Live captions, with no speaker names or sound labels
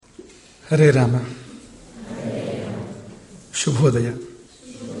ಹರೇ ರಾಮ. ಶುಭೋದಯ.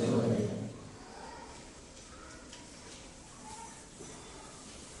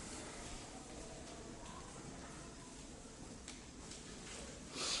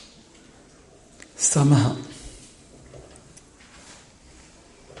 ಸಮಃ.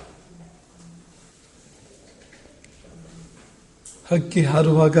 ಹಕ್ಕಿ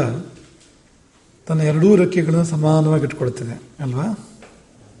ಹಾರುವಾಗ ತನ್ನ ಎರಡೂ ರೆಕ್ಕೆಗಳನ್ನು ಸಮಾನವಾಗಿ ಇಟ್ಕೊಳ್ತದೆ ಅಲ್ವಾ?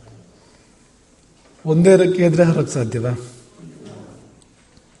 ಒಂದೇ ರೆಕ್ಕೆ ಇದ್ರೆ ಹಾರಕ್ಕೆ ಸಾಧ್ಯವಾ?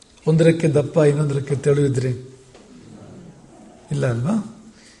 ಒಂದು ರೆಕ್ಕೆ ದಪ್ಪ, ಇನ್ನೊಂದು ರೆಕ್ಕೆ ತೆಳು ಇದ್ರೆ ಇಲ್ಲ ಅಲ್ವಾ?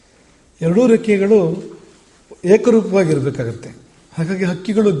 ಎರಡೂ ರೆಕ್ಕೆಗಳು ಏಕರೂಪವಾಗಿರ್ಬೇಕಾಗತ್ತೆ. ಹಾಗಾಗಿ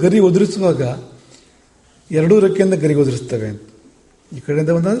ಹಕ್ಕಿಗಳು ಗರಿ ಒದರಿಸುವಾಗ ಎರಡೂ ರೆಕ್ಕೆಯಿಂದ ಗರಿ ಒದರಿಸ್ತವೆ. ಈ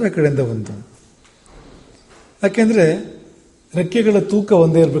ಕಡೆಯಿಂದ ಒಂದಾದ್ರೆ ಆ ಕಡೆಯಿಂದ ಒಂದು. ಯಾಕೆಂದ್ರೆ ರೆಕ್ಕೆಗಳ ತೂಕ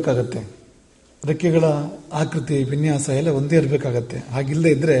ಒಂದೇ ಇರಬೇಕಾಗತ್ತೆ, ರೆಕ್ಕೆಗಳ ಆಕೃತಿ ವಿನ್ಯಾಸ ಎಲ್ಲ ಒಂದೇ ಇರಬೇಕಾಗತ್ತೆ.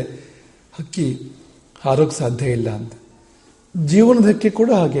 ಹಾಗಿಲ್ಲದೆ ಇದ್ರೆ ಹಕ್ಕಿ ಹಾರೋಕ್ಕೆ ಸಾಧ್ಯ ಇಲ್ಲ ಅಂತ. ಜೀವನದ ಹಕ್ಕಿ ಕೂಡ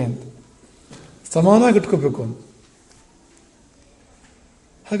ಹಾಗೆ ಅಂತ, ಸಮಾನಾಗಿ ಇಟ್ಕೋಬೇಕು ಅಂತ.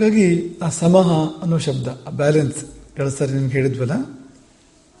 ಹಾಗಾಗಿ ಆ ಸಮಹ ಅನ್ನೋ ಶಬ್ದ, ಆ ಬ್ಯಾಲೆನ್ಸ್ ಕೆಲಸ ನಿಮ್ಗೆ ಹೇಳಿದ್ವಲ್ಲ,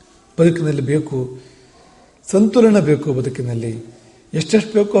 ಬದುಕಿನಲ್ಲಿ ಬೇಕು, ಸಂತುಲನ ಬೇಕು. ಬದುಕಿನಲ್ಲಿ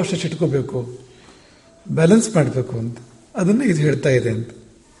ಎಷ್ಟೆಷ್ಟು ಬೇಕೋ ಅಷ್ಟೆಷ್ಟು ಇಟ್ಕೋಬೇಕು, ಬ್ಯಾಲೆನ್ಸ್ ಮಾಡಬೇಕು ಅಂತ. ಅದನ್ನು ಇದು ಹೇಳ್ತಾ ಇದೆ ಅಂತ.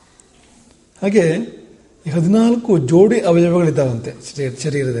 ಹಾಗೆ ಈ 14 ಜೋಡಿ ಅವಯವಗಳಿದ್ದಾವಂತೆ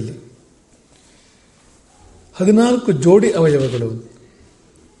ಶರೀರದಲ್ಲಿ. 14 ಜೋಡಿ ಅವಯವಗಳು.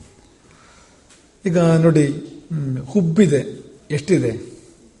 ಈಗ ನೋಡಿ, ಹುಬ್ಬಿದೆ, ಎಷ್ಟಿದೆ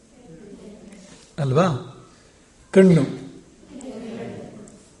ಅಲ್ವಾ? ಕಣ್ಣು,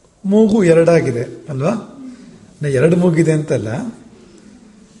 ಮೂಗು ಎರಡಾಗಿದೆ ಅಲ್ವಾ? ಎರಡು ಮೂಗಿದೆ ಅಂತಲ್ಲ,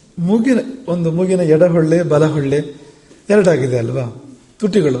 ಮೂಗಿನ ಎಡಹೊಳ್ಳೆ ಬಲಹೊಳ್ಳೆ ಎರಡಾಗಿದೆ ಅಲ್ವಾ?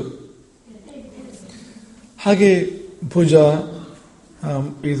 ತುಟಿಗಳು ಹಾಗೆ, ಭುಜ,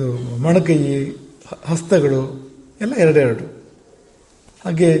 ಇದು ಮೊಣಕೈ, ಹಸ್ತಗಳು ಎಲ್ಲ ಎರಡೆರಡು.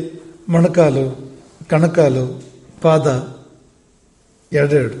 ಹಾಗೆ ಮೊಣಕಾಲು, ಕಣಕಾಲು, ಪಾದ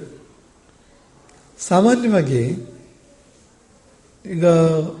ಎರಡೆರಡು. ಸಾಮಾನ್ಯವಾಗಿ ಈಗ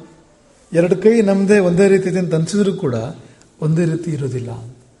ಎರಡು ಕೈ ನಮ್ಮದೇ ಒಂದೇ ರೀತಿ ಇದೆ ಅಂತ ಅನ್ಸಿದ್ರು ಕೂಡ ಒಂದೇ ರೀತಿ ಇರೋದಿಲ್ಲ.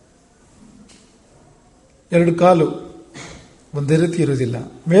 ಎರಡು ಕಾಲು ಒಂದೇ ರೀತಿ ಇರೋದಿಲ್ಲ.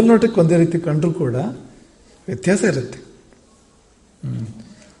 ಮೇಲ್ನೋಟಕ್ಕೆ ಒಂದೇ ರೀತಿ ಕಂಡ್ರೂ ಕೂಡ ವ್ಯತ್ಯಾಸ ಇರುತ್ತೆ.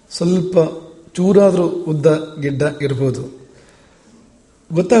 ಸ್ವಲ್ಪ ಚೂರಾದ್ರೂ ಉದ್ದ ಗಿಡ್ಡ ಇರ್ಬೋದು,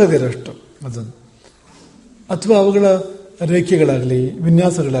 ಗೊತ್ತಾಗದಿರೋಷ್ಟು ಅದನ್ನು. ಅಥವಾ ಅವುಗಳ ರೇಖೆಗಳಾಗಲಿ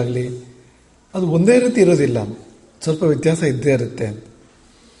ವಿನ್ಯಾಸಗಳಾಗಲಿ ಅದು ಒಂದೇ ರೀತಿ ಇರೋದಿಲ್ಲ, ಸ್ವಲ್ಪ ವ್ಯತ್ಯಾಸ ಇದ್ದೇ ಇರುತ್ತೆ.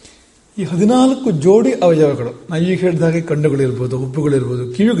 ಈ 14 ಜೋಡಿ ಅವಯವಗಳು, ನಾವು ಈಗ ಹೇಳಿದಾಗೆ ಕಣ್ಣುಗಳಿರ್ಬೋದು, ಹುಬ್ಬುಗಳಿರ್ಬೋದು,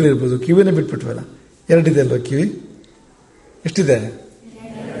 ಕಿವಿಗಳಿರ್ಬೋದು. ಕಿವಿನೇ ಬಿಟ್ಬಿಟ್ವಲ್ಲ, ಎರಡಿದೆ ಅಲ್ವಾ ಕಿವಿ? ಎಷ್ಟಿದೆ?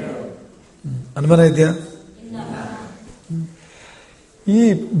 ಅನುಮಾನ ಇದೆಯಾ? ಈ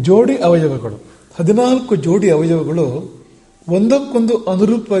ಜೋಡಿ ಅವಯವಗಳು, 14 ಜೋಡಿ ಅವಯವಗಳು ಒಂದಕ್ಕೊಂದು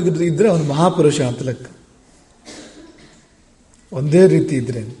ಅನುರೂಪವಾಗಿದ್ರೆ ಇದ್ರೆ ಅವನು ಮಹಾಪುರುಷ ಅಂತ ಲೆಕ್ಕ. ಒಂದೇ ರೀತಿ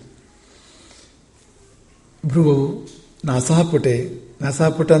ಇದ್ರೆ ಭ್ರುವು, ನಾಸಾಪುಟೆ,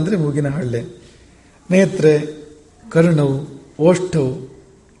 ನಾಸಾಪುಟ ಅಂದ್ರೆ ಮೂಗಿನ ಹಳ್ಳೆ, ನೇತ್ರೆ, ಕರ್ಣವು, ಓಷ್ಠವು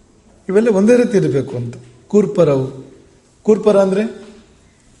ಇವೆಲ್ಲ ಒಂದೇ ರೀತಿ ಇರಬೇಕು ಅಂತ. ಕೂರ್ಪರವು, ಕೂರ್ಪರ ಅಂದ್ರೆ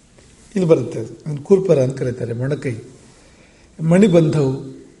ಇಲ್ಲಿ ಬರುತ್ತೆ, ಕೂರ್ಪರ ಅಂತ ಕರೀತಾರೆ. ಮೊಣಕೈ. ಮಣಿಬಂಧವು,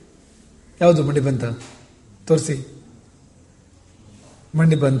 ಯಾವುದು ಮಣಿಬಂಧ? ತೋರಿಸಿ.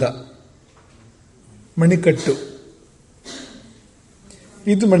 ಮಣಿಬಂಧ, ಮಣಿಕಟ್ಟು,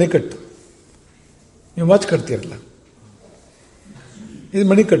 ಇದು ಮಣಿಕಟ್ಟು. ನೀವು ವಾಚ್ ಕಟ್ತೀರಲ್ಲ, ಇದು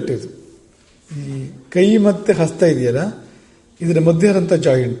ಮಣಿಕಟ್ಟು. ಇದು ಈ ಕೈ ಮತ್ತೆ ಹಸ್ತ ಇದೆಯಲ್ಲ, ಇದರ ಮಧ್ಯ ಇರೋಂಥ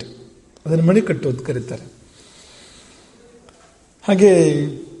ಜಾಯಿಂಟ್, ಅದನ್ನು ಮಣಿಕಟ್ಟು ಅಂತ ಕರೀತಾರೆ. ಹಾಗೆ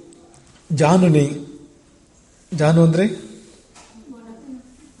ಜಾನುನಿ, ಜಾನು ಅಂದ್ರೆ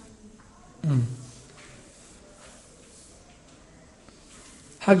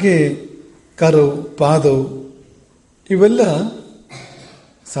ಹಾಗೆ ಕರವು, ಪಾದವು ಇವೆಲ್ಲ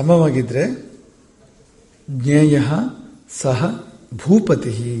ಸಮವಾಗಿದ್ರೆ ಜ್ಞೇಯ ಸಹ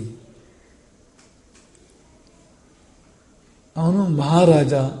ಭೂಪತಿ, ಅವನು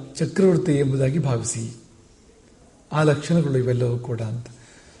ಮಹಾರಾಜ, ಚಕ್ರವರ್ತಿ ಎಂಬುದಾಗಿ ಭಾವಿಸಿ. ಆ ಲಕ್ಷಣಗಳು ಇವೆಲ್ಲವೂ ಕೂಡ ಅಂತ.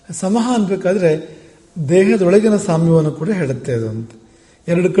 ಸಮಹ ಅನ್ಬೇಕಾದ್ರೆ ದೇಹದೊಳಗಿನ ಸಾಮ್ಯವನ್ನು ಕೂಡ ಹೇಳುತ್ತೆ ಅದು ಅಂತ.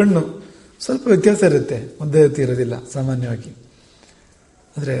 ಎರಡು ಕಣ್ಣು ಸ್ವಲ್ಪ ವ್ಯತ್ಯಾಸ ಇರುತ್ತೆ, ಒಂದೇ ರೀತಿ ಇರೋದಿಲ್ಲ ಸಾಮಾನ್ಯವಾಗಿ.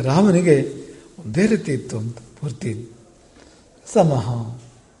 ಆದರೆ ರಾಮನಿಗೆ ಒಂದೇ ರೀತಿ ಇತ್ತು ಅಂತ ಪೂರ್ತಿ. ಸಮಹ.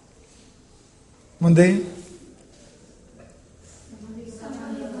 ಮುಂದೆ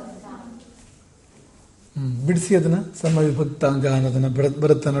ಬಿಡಿಸಿ ಅದನ್ನ. ಸಮವಿಭಕ್ತಾಂಗ ಅನ್ನೋದನ್ನ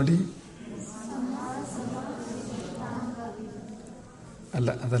ಬರುತ್ತಾ ನೋಡಿ. ಅಲ್ಲ,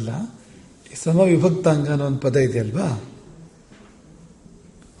 ಅದಲ್ಲ. ಸಮವಿಭಕ್ತಾಂಗ ಅನ್ನೋ ಒಂದು ಪದ ಇದೆಯಲ್ವಾ,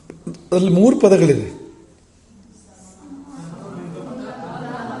 ಅದರಲ್ಲಿ 3 ಪದಗಳಿದೆ.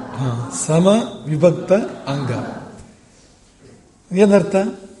 ಸಮ ವಿಭಕ್ತ ಅಂಗ. ಏನರ್ಥ?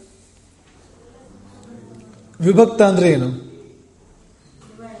 ವಿಭಕ್ತ ಅಂದ್ರೆ ಏನು?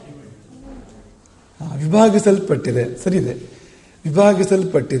 ವಿಭಾಗಿಸಲ್ಪಟ್ಟಿದೆ. ಸರಿದೆ,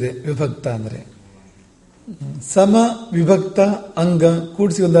 ವಿಭಾಗಿಸಲ್ಪಟ್ಟಿದೆ ವಿಭಕ್ತ ಅಂದ್ರೆ. ಸಮ ವಿಭಕ್ತ ಅಂಗ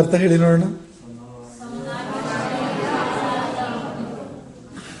ಕೂಡಿಸಿ ಒಂದು ಅರ್ಥ ಹೇಳಿ ನೋಡೋಣ.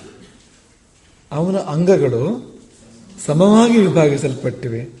 ಅವನ ಅಂಗಗಳು ಸಮವಾಗಿ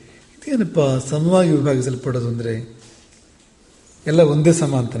ವಿಭಾಗಿಸಲ್ಪಟ್ಟಿವೆ. ಇದೇನಪ್ಪ ಸಮವಾಗಿ ವಿಭಾಗಿಸಲ್ಪಡೋದು ಅಂದ್ರೆ? ಎಲ್ಲ ಒಂದೇ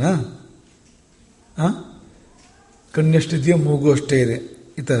ಸಮ ಅಂತನಾ? ಕಣ್ಣು ಎಷ್ಟಿದೆಯೋ ಮೂಗು ಅಷ್ಟೇ ಇದೆ,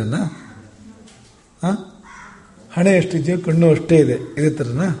 ಈ ಥರನ? ಹಣೆ ಎಷ್ಟಿದೆಯೋ ಕಣ್ಣು ಅಷ್ಟೇ ಇದೆ, ಇದೇ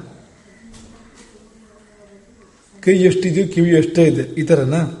ಥರನ? ಕೈ ಎಷ್ಟಿದೆಯೋ ಕಿವಿ ಅಷ್ಟೇ ಇದೆ, ಈ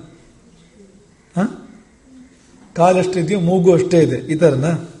ಥರನ? ಕಾಲೆಷ್ಟಿದೆಯೋ ಮೂಗು ಅಷ್ಟೇ ಇದೆ, ಈ ಥರನ?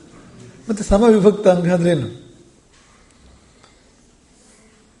 ಮತ್ತೆ ಸಮ ವಿಭಕ್ತ ಅಂಗ ಅಂದ್ರೇನು?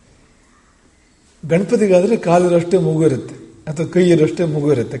 ಗಣಪತಿಗಾದ್ರೆ ಕಾಲಿರಷ್ಟೇ ಮೂಗು ಇರುತ್ತೆ, ಅಥವಾ ಕೈ ಇರೋಷ್ಟೇ ಮೂಗು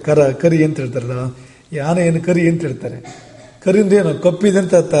ಇರುತ್ತೆ. ಕರಿ ಅಂತ ಹೇಳ್ತಾರಲ್ಲ, ಯಾನೆ ಏನು ಕರಿ ಅಂತ ಹೇಳ್ತಾರೆ. ಕರಿಂದ ಏನು ಕಪ್ಪಿದೆ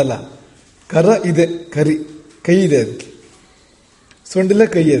ಅಂತ ಅರ್ಥ ಅಲ್ಲ, ಕರ ಇದೆ, ಕರಿ ಕೈ ಇದೆ ಅದಕ್ಕೆ, ಸೊಂಡಿಲ್ಲ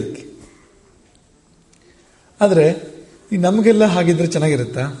ಕೈ ಅದಕ್ಕೆ. ಆದರೆ ಈ ನಮಗೆಲ್ಲ ಹಾಗಿದ್ರೆ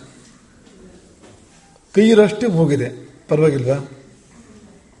ಚೆನ್ನಾಗಿರುತ್ತಾ? ಕೈ ಇರೋಷ್ಟೇ ಮೂಗಿದೆ, ಪರವಾಗಿಲ್ವಾ?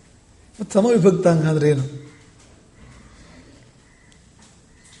 ಮತ್ತು ಸಮವಿಭಕ್ತ ಅಂಗ ಅಂದ್ರೆ ಏನು?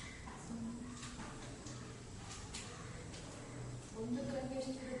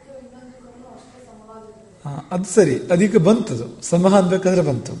 ಅದು ಸರಿ, ಅದೀಗ ಬಂತದು. ಸಮಹ ಅನ್ಬೇಕಾದ್ರೆ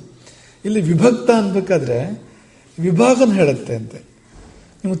ಬಂತು. ಇಲ್ಲಿ ವಿಭಕ್ತ ಅನ್ಬೇಕಾದ್ರೆ ವಿಭಾಗನ ಹೇಳುತ್ತೆ ಅಂತೆ.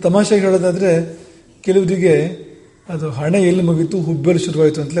 ನೀವು ತಮಾಷೆಗೆ ಹೇಳೋದಾದ್ರೆ ಕೆಲವರಿಗೆ ಅದು ಹಣೆ ಎಲ್ಲಿ ಮುಗೀತು, ಹುಬ್ಬೆಲ್ಲಿ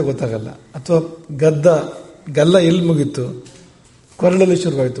ಶುರುವಾಯಿತು ಅಂತಲೇ ಗೊತ್ತಾಗಲ್ಲ. ಅಥವಾ ಗಲ್ಲ ಎಲ್ಲಿ ಮುಗೀತು, ಕೊರಳಲ್ಲಿ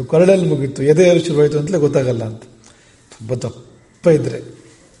ಶುರುವಾಯಿತು, ಕೊರಳಲ್ಲಿ ಮುಗೀತು, ಎದೆಯಲ್ಲಿ ಶುರುವಾಯಿತು ಅಂತಲೇ ಗೊತ್ತಾಗಲ್ಲ ಅಂತ. ತುಂಬ ದಪ್ಪ ಇದ್ರೆ,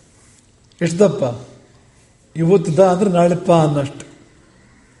 ಎಷ್ಟು ದಪ್ಪ? ಇವತ್ತು ದ ಅಂದ್ರೆ ನಾಳೆ ಪ ಅನ್ನೋಷ್ಟು,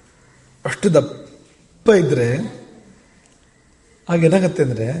 ಅಷ್ಟು ದಪ್ಪ ಇದ್ರೆ ಆಗೇನಾಗತ್ತೆ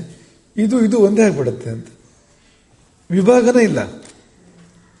ಅಂದ್ರೆ ಇದು ಒಂದೇ ಆಗ್ಬಿಡುತ್ತೆ ಅಂತ. ವಿಭಾಗನೇ ಇಲ್ಲ.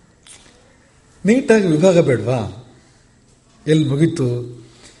 ನೀಟಾಗಿ ವಿಭಾಗ ಬೇಡವಾ? ಎಲ್ಲಿ ಮುಗೀತು,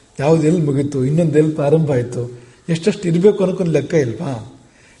 ಯಾವ್ದು ಎಲ್ಲಿ ಮುಗೀತು, ಇನ್ನೊಂದು ಎಲ್ಲಿ ಪ್ರಾರಂಭ ಆಯಿತು, ಎಷ್ಟೆಷ್ಟು ಇರಬೇಕು ಅನ್ನೋಕ್ಕೊಂದು ಲೆಕ್ಕ ಇಲ್ವಾ?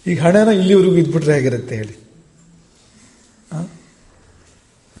 ಈಗ ಹಣೆನ ಇಲ್ಲಿವರೆಗೂ ಇದ್ಬಿಟ್ರೆ ಹೇಗಿರುತ್ತೆ ಹೇಳಿ?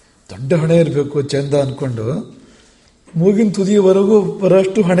 ದೊಡ್ಡ ಹಣೆ ಇರಬೇಕು ಚಂದ ಅನ್ಕೊಂಡು ಮೂಗಿನ ತುದಿಯವರೆಗೂ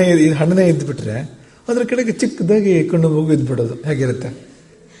ಬರೋಷ್ಟು ಹಣೆನೇ ಇದ್ಬಿಟ್ರೆ ಅದ್ರ ಕಡೆಗೆ ಚಿಕ್ಕದಾಗಿ ಕಣ್ಣು ಮೂಗು ಇದ್ಬಿಡೋದು ಹೇಗಿರುತ್ತೆ?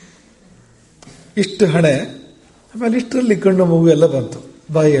 ಇಷ್ಟು ಹಣೆ, ಆಮೇಲೆ ಇಷ್ಟರಲ್ಲಿ ಕಣ್ಣು ಮೂಗು ಎಲ್ಲ ಬಂತು,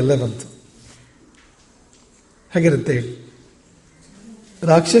 ಬಾಯಿ ಎಲ್ಲ ಬಂತು, ಹೇಗಿರುತ್ತೆ ಹೇಳಿ?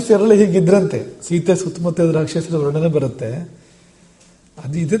 ರಾಕ್ಷಸರೆಲ್ಲ ಹೀಗಿದ್ರಂತೆ. ಸೀತೆ ಸುತ್ತಮುತ್ತ ರಾಕ್ಷಸರ ವರ್ಣನೆ ಬರುತ್ತೆ.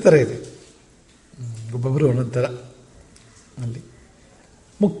 ಅದು ಇದೇ ಥರ ಇದೆ, ಒಬ್ಬೊಬ್ಬರು ಒಂದೊಂದು ಥರ. ಅಲ್ಲಿ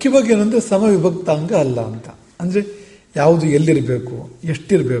ಮುಖ್ಯವಾಗಿ ಏನಂದ್ರೆ ಸಮವಿಭಕ್ತ ಅಂಗ ಅಲ್ಲ ಅಂತ. ಅಂದರೆ ಯಾವುದು ಎಲ್ಲಿರಬೇಕು,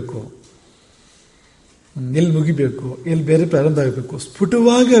 ಎಷ್ಟಿರಬೇಕು, ಎಲ್ಲಿ ಮುಗಿಬೇಕು, ಎಲ್ಲಿ ಬೇರೆ ಪ್ರಾರಂಭ ಆಗಬೇಕು,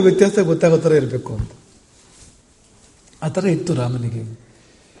 ಸ್ಫುಟವಾಗಿ ಆ ವ್ಯತ್ಯಾಸ ಗೊತ್ತಾಗೋ ಥರ ಇರಬೇಕು ಅಂತ. ಆ ಥರ ಇತ್ತು ರಾಮನಿಗೆ.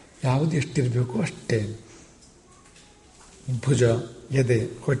 ಯಾವುದು ಎಷ್ಟಿರಬೇಕು ಅಷ್ಟೇ. ಭುಜ, ಎದೆ,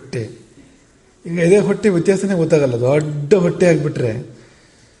 ಹೊಟ್ಟೆ. ಈಗ ಎದೆ ಹೊಟ್ಟೆ ವ್ಯತ್ಯಾಸನೇ ಗೊತ್ತಾಗಲ್ಲ. ದೊಡ್ಡ ಹೊಟ್ಟೆ ಆಗಿಬಿಟ್ರೆ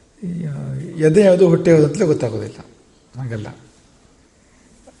ಎದೆ ಯಾವುದು ಹೊಟ್ಟೆ ಯಾವುದು ಅಂತಲೇ ಗೊತ್ತಾಗೋದಿಲ್ಲ. ಹಾಗಲ್ಲ,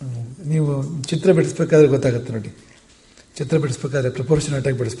 ನೀವು ಚಿತ್ರ ಬಿಡಿಸ್ಬೇಕಾದ್ರೆ ಗೊತ್ತಾಗುತ್ತೆ ನೋಡಿ. ಚಿತ್ರ ಬಿಡಿಸ್ಬೇಕಾದ್ರೆ ಪ್ರಪೋರ್ಷನೇಟ್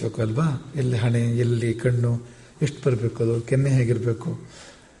ಆಗಿ ಬಿಡಿಸ್ಬೇಕು ಅಲ್ವಾ? ಎಲ್ಲಿ ಹಣೆ, ಎಲ್ಲಿ ಕಣ್ಣು, ಎಷ್ಟು ಬರಬೇಕು, ಅದು ಕೆನ್ನೆ ಹೇಗಿರಬೇಕು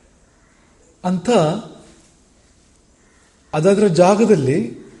ಅಂತ. ಅದಾದ್ರ ಜಾಗದಲ್ಲಿ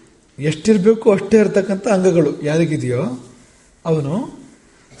ಎಷ್ಟಿರಬೇಕು ಅಷ್ಟೇ ಇರತಕ್ಕಂಥ ಅಂಗಗಳು ಯಾರಿಗಿದೆಯೋ ಅವನು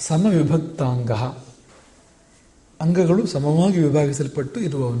ಸಮವಿಭಕ್ತಾಂಗ. ಅಂಗಗಳು ಸಮವಾಗಿ ವಿಭಾಗಿಸಲ್ಪಟ್ಟು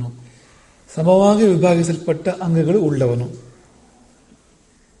ಇರುವವನು, ಸಮವಾಗಿ ವಿಭಾಗಿಸಲ್ಪಟ್ಟ ಅಂಗಗಳು ಉಳ್ಳವನು.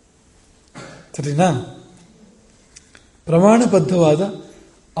 ಸರಿನಾ? ಪ್ರಮಾಣಬದ್ಧವಾದ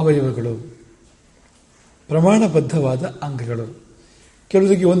ಅವಯವಗಳು, ಪ್ರಮಾಣಬದ್ಧವಾದ ಅಂಗಗಳು.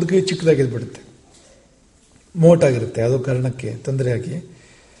 ಕೆಲವರಿಗೆ ಒಂದು ಕೈ ಚಿಕ್ಕದಾಗಿದ್ಬಿಡುತ್ತೆ, ಮೋಟಾಗಿರುತ್ತೆ, ಯಾವುದೋ ಕಾರಣಕ್ಕೆ ತೊಂದರೆಯಾಗಿ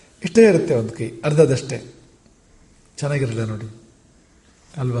ಇಷ್ಟೇ ಇರುತ್ತೆ ಒಂದು ಕೈ, ಅರ್ಧದಷ್ಟೇ. ಚೆನ್ನಾಗಿರಲ್ಲ ನೋಡಿ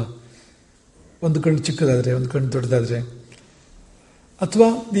ಅಲ್ವಾ? ಒಂದು ಕಣ್ಣು ಚಿಕ್ಕದಾದರೆ, ಒಂದು ಕಣ್ಣು ದೊಡ್ಡದಾದರೆ, ಅಥವಾ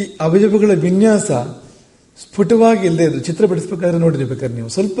ಈ ಅವಯವಗಳ ವಿನ್ಯಾಸ ಸ್ಫುಟವಾಗಿ ಇಲ್ಲದೆ ಇದ್ರೆ, ಚಿತ್ರ ಬಿಡಿಸ್ಬೇಕಾದ್ರೆ ನೋಡಿರ್ಬೇಕಾದ್ರೆ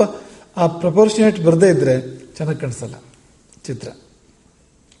ನೀವು ಸ್ವಲ್ಪ ಆ ಪ್ರಪೋರ್ಷನೇಟ್ ಬರದೇ ಇದ್ರೆ ಚೆನ್ನಾಗಿ ಕಾಣಿಸಲ್ಲ ಚಿತ್ರ,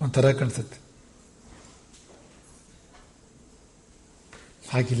 ಒಂಥರ ಕಾಣಿಸುತ್ತೆ.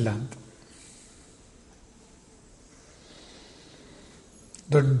 ಹಾಗಿಲ್ಲ ಅಂತ.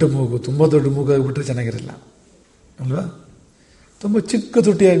 ದೊಡ್ಡ ಮೂಗು, ತುಂಬ ದೊಡ್ಡ ಮೂಗು ಆಗಿಬಿಟ್ರೆ ಚೆನ್ನಾಗಿರಲ್ಲ ಅಲ್ವಾ? ತುಂಬ ಚಿಕ್ಕ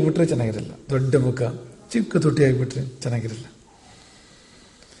ತುಟಿ ಆಗಿಬಿಟ್ರೆ ಚೆನ್ನಾಗಿರಲ್ಲ. ದೊಡ್ಡ ಮುಖ, ಚಿಕ್ಕ ತುಟಿ ಆಗಿಬಿಟ್ರೆ ಚೆನ್ನಾಗಿರಲ್ಲ.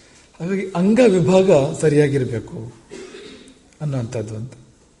 ಹಾಗಾಗಿ ಅಂಗ ವಿಭಾಗ ಸರಿಯಾಗಿರಬೇಕು ಅನ್ನೋವಂಥದ್ದು ಅಂತ.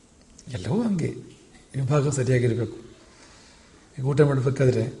 ಎಲ್ಲವೂ ಹಂಗೆ ವಿಭಾಗ ಸರಿಯಾಗಿರಬೇಕು. ಈಗ ಊಟ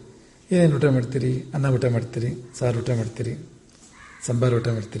ಮಾಡಬೇಕಾದ್ರೆ ಏನೇನು ಊಟ ಮಾಡ್ತೀರಿ? ಅನ್ನ ಊಟ ಮಾಡ್ತೀರಿ, ಸಾರು ಊಟ ಮಾಡ್ತೀರಿ, ಸಾಂಬಾರು ಊಟ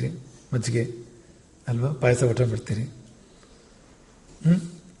ಮಾಡ್ತೀರಿ, ಮಜ್ಜಿಗೆ ಅಲ್ವಾ, ಪಾಯಸ ಊಟ ಮಾಡ್ತೀರಿ.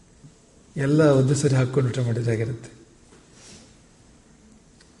 ಎಲ್ಲ ಒಂದೇ ಸರಿ ಹಾಕ್ಕೊಂಡು ಊಟ ಮಾಡಿದ್ರೆ ಆಗಿರುತ್ತೆ.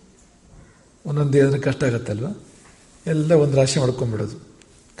 ಒಂದೊಂದು ಏನಾದ್ರೆ ಕಷ್ಟ ಆಗತ್ತಲ್ವ, ಎಲ್ಲ ಒಂದು ರಾಶಿ ಮಾಡ್ಕೊಂಡ್ಬಿಡೋದು,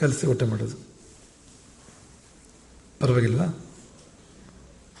 ಕಲಸಿ ಊಟ ಮಾಡೋದು. ಪರವಾಗಿಲ್ವಾ?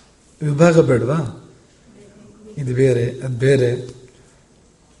 ವಿಭಾಗ ಬೇಡವಾ? ಇದು ಬೇರೆ, ಅದು ಬೇರೆ,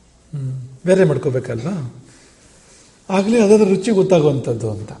 ಬೇರೆ ಮಾಡ್ಕೋಬೇಕಲ್ವಾ? ಆಗಲೇ ಅದಾದ ರುಚಿ ಗೊತ್ತಾಗುವಂಥದ್ದು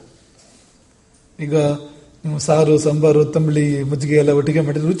ಅಂತ. ಈಗ ನೀವು ಸಾರು, ಸಾಂಬಾರು, ತಂಬಳಿ, ಮಜ್ಜಿಗೆ ಎಲ್ಲ ಒಟ್ಟಿಗೆ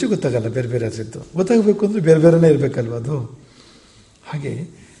ಮಾಡಿದ್ರೆ ರುಚಿ ಗೊತ್ತಾಗಲ್ಲ, ಬೇರೆ ಬೇರೆ ಅದ್ರದ್ದು. ಗೊತ್ತಾಗಬೇಕು ಅಂದರೆ ಬೇರೆ ಬೇರೆನೇ ಇರಬೇಕಲ್ವ ಅದು. ಹಾಗೆ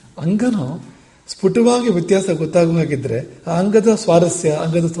ಅಂಗನೂ ಸ್ಫುಟವಾಗಿ ವ್ಯತ್ಯಾಸ ಗೊತ್ತಾಗುವ ಹಾಗಿದ್ರೆ ಆ ಅಂಗದ ಸ್ವಾರಸ್ಯ,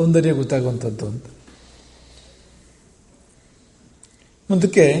 ಅಂಗದ ಸೌಂದರ್ಯ ಗೊತ್ತಾಗುವಂಥದ್ದು ಅಂತ.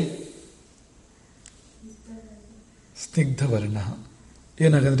 ಮುಂದಕ್ಕೆ ಸ್ನಿಗ್ಧ ವರ್ಣ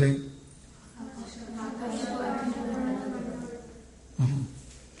ಏನಾಗಂದ್ರೆ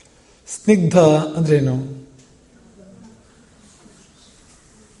ಸ್ನಿಗ್ಧ ಅಂದ್ರೇನು?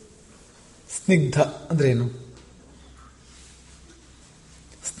 ಸ್ನಿಗ್ಧ ಅಂದ್ರೇನು?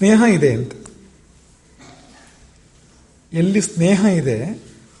 ಸ್ನೇಹ ಇದೆ ಅಂತ. ಎಲ್ಲಿ ಸ್ನೇಹ ಇದೆ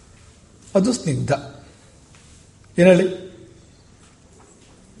ಅದು ಸ್ನಿಗ್ಧ. ಏನ್ ಹೇಳಿ?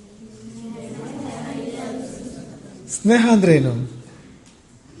 ಸ್ನೇಹ ಅಂದ್ರೆ ಏನು?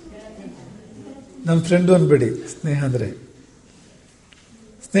 ನಮ್ಮ ಫ್ರೆಂಡು ಅನ್ಬೇಡಿ. ಸ್ನೇಹ ಅಂದ್ರೆ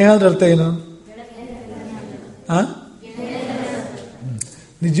ಅರ್ಥ ಏನು?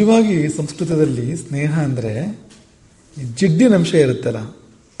 ನಿಜವಾಗಿ ಸಂಸ್ಕೃತದಲ್ಲಿ ಸ್ನೇಹ ಅಂದ್ರೆ ಜಿಡ್ಡಿನಂಶ ಇರುತ್ತಲ್ಲ,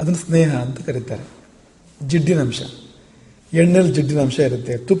 ಅದನ್ನು ಸ್ನೇಹ ಅಂತ ಕರೀತಾರೆ. ಜಿಡ್ಡಿನಂಶ, ಎಣ್ಣೆಲಿ ಜಿಡ್ಡಿನಂಶ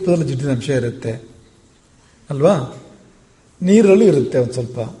ಇರುತ್ತೆ, ತುಪ್ಪದಲ್ಲಿ ಜಿಡ್ಡಿನಂಶ ಇರುತ್ತೆ ಅಲ್ವಾ, ನೀರಲ್ಲೂ ಇರುತ್ತೆ ಒಂದು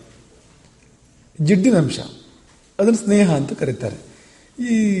ಸ್ವಲ್ಪ ಜಿಡ್ಡಿನಂಶ, ಅದನ್ನು ಸ್ನೇಹ ಅಂತ ಕರೀತಾರೆ.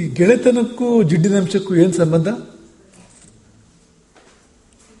 ಈ ಗೆಳೆತನಕ್ಕೂ ಜಿಡ್ಡಿನಂಶಕ್ಕೂ ಏನು ಸಂಬಂಧ?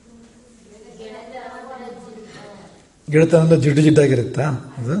 ಗೆಳೆತನ ಅಂದ್ರೆ ಜಿಡ್ಡು ಜಿಡ್ಡಾಗಿರುತ್ತಾ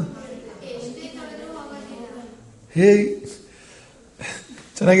ಅದು? ಹೇ,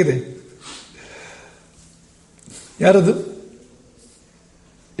 ಚೆನ್ನಾಗಿದೆ. ಯಾರದು?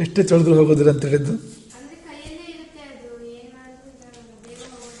 ಎಷ್ಟೇ ತೊಳೆದ್ರು ಹೋಗೋದಿಲ್ಲ ಅಂತ ಹೇಳಿದ್ದು?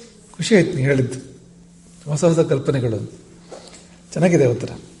 ಖುಷಿ ಆಯ್ತು ನೀವು ಹೇಳಿದ್ದು. ಹೊಸ ಹೊಸ ಕಲ್ಪನೆಗಳು ಚೆನ್ನಾಗಿದೆ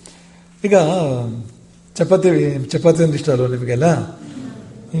ಉತ್ತರ. ಈಗ ಚಪಾತಿ ಅಂದ್ರೆ ಇಷ್ಟ ಅಲ್ವ ನಿಮಗೆಲ್ಲ?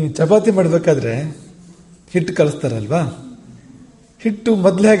 ಈ ಚಪಾತಿ ಮಾಡಬೇಕಾದ್ರೆ ಹಿಟ್ಟು ಕಲಿಸ್ತಾರಲ್ವಾ, ಹಿಟ್ಟು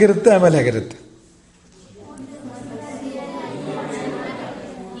ಮೊದಲು ಹೇಗಿರುತ್ತೆ ಆಮೇಲೆ ಹೇಗಿರುತ್ತೆ?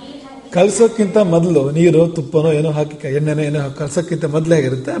 ಕಲಸೋಕ್ಕಿಂತ ಮೊದಲು ನೀರು, ತುಪ್ಪನೋ ಏನೋ ಹಾಕಿ, ಎಣ್ಣೆನೋ ಏನೋ ಕಲಸೋಕ್ಕಿಂತ ಮೊದಲು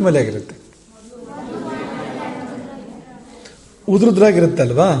ಹೇಗಿರುತ್ತೆ ಆಮೇಲೆ ಹೇಗಿರುತ್ತೆ?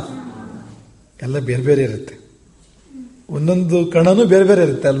 ಉದುರುದ್ರಾಗಿರುತ್ತಲ್ವಾ? ಎಲ್ಲ ಬೇರೆ ಬೇರೆ ಇರುತ್ತೆ, ಒಂದೊಂದು ಕಣನೂ ಬೇರೆ ಬೇರೆ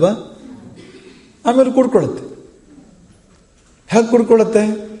ಇರುತ್ತೆ ಅಲ್ವಾ? ಆಮೇಲೆ ಕುಡ್ಕೊಳ್ಳುತ್ತೆ. ಹೇಗೆ ಕುಡ್ಕೊಳ್ಳುತ್ತೆ?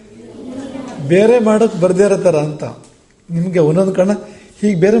 ಬೇರೆ ಮಾಡಕ್ ಬರ್ದೇ ಇರೋ ಥರ ಅಂತ. ನಿಮಗೆ ಒಂದೊಂದು ಕಣ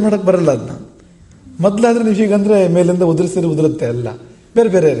ಹೀಗೆ ಬೇರೆ ಮಾಡಕ್ ಬರಲ್ಲ. ಅದನ್ನ ಮೊದಲಾದ್ರೆ ನೀವು ಹೀಗಂದ್ರೆ ಮೇಲಿಂದ ಉದುರುತ್ತೆ, ಎಲ್ಲ ಬೇರೆ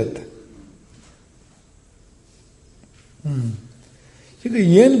ಬೇರೆ ಇರುತ್ತೆ. ಈಗ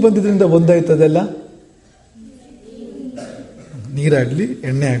ಏನು ಬಂದಿದ್ರಿಂದ ಒಂದಾಯ್ತದೆಲ್ಲ? ನೀರಾಗ್ಲಿ,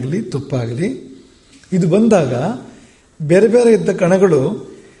 ಎಣ್ಣೆ ಆಗಲಿ, ತುಪ್ಪ ಆಗಲಿ, ಇದು ಬಂದಾಗ ಬೇರೆ ಬೇರೆ ಇದ್ದ ಕಣಗಳು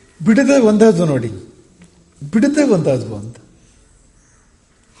ಬಿಡದೆ ಒಂದಾದ್ವು ನೋಡಿ, ಬಿಡದೆ ಒಂದಾದ್ವು ಅಂತ.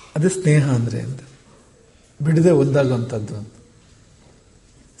 ಅದೇ ಸ್ನೇಹ ಅಂದ್ರೆ ಅಂತ. ಬಿಡದೆ ಒಂದಾಗುವಂಥದ್ದು ಅಂತ,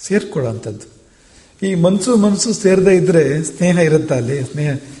 ಸೇರ್ಕೊಳ್ಳೋಂಥದ್ದು. ಈ ಮನಸ್ಸು ಸೇರದೇ ಇದ್ರೆ ಸ್ನೇಹ ಇರುತ್ತಾ ಅಲ್ಲಿ?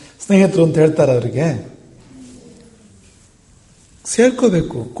 ಸ್ನೇಹಿತರು ಅಂತ ಹೇಳ್ತಾರೆ ಅವರಿಗೆ.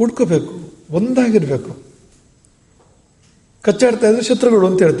 ಸೇರ್ಕೋಬೇಕು, ಕೂಡ್ಕೋಬೇಕು, ಒಂದಾಗಿರ್ಬೇಕು. ಕಚ್ಚಾಡ್ತಾ ಇದ್ರೆ ಶತ್ರುಗಳು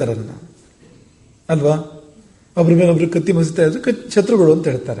ಅಂತ ಹೇಳ್ತಾರೆ ಅದನ್ನ ಅಲ್ವಾ? ಒಬ್ರ ಮೇಲೆ ಒಬ್ರು ಕತ್ತಿ ಮಸಿತಾ ಇದ್ರೆ ಶತ್ರುಗಳು ಅಂತ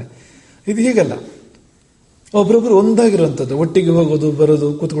ಹೇಳ್ತಾರೆ. ಇದು ಹೀಗಲ್ಲ, ಒಬ್ರೊಬ್ರು ಒಂದಾಗಿರುವಂಥದ್ದು. ಒಟ್ಟಿಗೆ ಹೋಗೋದು, ಬರೋದು,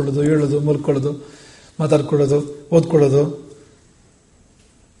 ಕೂತ್ಕೊಳ್ಳೋದು, ಹೇಳೋದು, ಮಲ್ಕೊಳ್ಳೋದು, ಮಾತಾಡ್ಕೊಳ್ಳೋದು, ಓದ್ಕೊಳ್ಳೋದು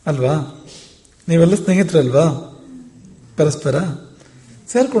ಅಲ್ವಾ? ನೀವೆಲ್ಲ ಸ್ನೇಹಿತರಲ್ವಾ? ಪರಸ್ಪರ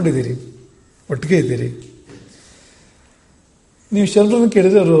ಸೇರ್ಕೊಂಡಿದ್ದೀರಿ, ಒಟ್ಟಿಗೆ ಇದ್ದೀರಿ. ನೀವು ಶರಣರನ್ನು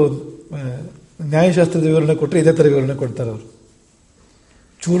ಕೇಳಿದ್ರೆ ಅವರು ನ್ಯಾಯಶಾಸ್ತ್ರದ ವಿವರಣೆ ಕೊಟ್ಟರೆ ಇದೇ ಥರ ವಿವರಣೆ ಕೊಡ್ತಾರೆ ಅವರು.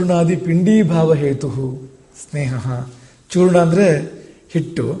 ಚೂರ್ಣಾದಿ ಪಿಂಡೀ ಭಾವ ಹೇತು ಸ್ನೇಹ. ಚೂರ್ಣ ಅಂದರೆ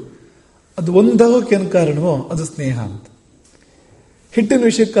ಹಿಟ್ಟು, ಅದು ಒಂದಾಗೋಕೆ ಏನು ಕಾರಣವೋ ಅದು ಸ್ನೇಹ ಅಂತ. ಹಿಟ್ಟಿನ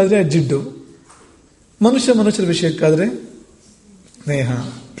ವಿಷಯಕ್ಕಾದ್ರೆ ಜಿಡ್ಡು, ಮನುಷ್ಯರ ವಿಷಯಕ್ಕಾದ್ರೆ ಸ್ನೇಹ,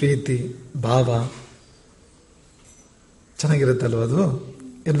 ಪ್ರೀತಿ, ಭಾವ. ಚೆನ್ನಾಗಿರುತ್ತಲ್ವ ಅದು?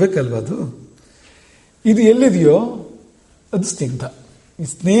 ಇರ್ಬೇಕಲ್ವ ಅದು? ಇದು ಎಲ್ಲಿದೆಯೋ ಅದು ಸ್ನಿಗ್ಧ. ಈ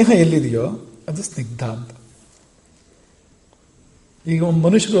ಸ್ನೇಹ ಎಲ್ಲಿದೆಯೋ ಅದು ಸ್ನಿಗ್ಧ ಅಂತ. ಈಗ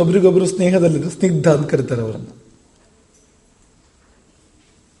ಮನುಷ್ಯರು ಒಬ್ರಿಗೊಬ್ರು ಸ್ನೇಹದಲ್ಲಿದ್ರು ಸ್ನಿಗ್ಧ ಅಂತ ಕರೀತಾರೆ ಅವರನ್ನು.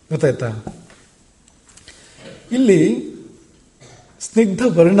 ಗೊತ್ತಾಯ್ತಾ? ಇಲ್ಲಿ ಸ್ನಿಗ್ಧ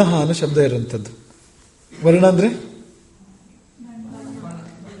ವರ್ಣ ಅನ್ನೋ ಶಬ್ದ ಇರುವಂಥದ್ದು. ವರ್ಣ ಅಂದ್ರೆ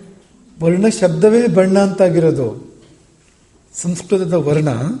ವರ್ಣ ಶಬ್ದವೇ ಬಣ್ಣ ಅಂತಾಗಿರೋದು. ಸಂಸ್ಕೃತದ ವರ್ಣ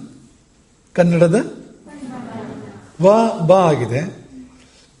ಕನ್ನಡದ ವಾ ಬಾ ಆಗಿದೆ.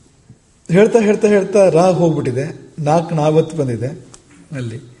 ಹೇಳ್ತಾ ಹೇಳ್ತಾ ಹೇಳ್ತಾ ರಾ ಹೋಗ್ಬಿಟ್ಟಿದೆ, 4 ನಾವತ್ತು ಬಂದಿದೆ.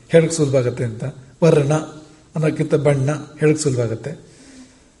 ಅಲ್ಲಿ ಹೇಳಕ್ ಸುಲಭ ಆಗತ್ತೆ ಅಂತ. ವರ್ಣ ಅನ್ನೋಕ್ಕಿಂತ ಬಣ್ಣ ಹೇಳಕ್ ಸುಲಭ ಆಗತ್ತೆ.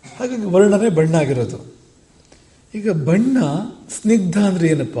 ಹಾಗಾಗಿ ವರ್ಣನೇ ಬಣ್ಣ ಆಗಿರೋದು. ಈಗ ಬಣ್ಣ ಸ್ನಿಗ್ಧ ಅಂದ್ರೆ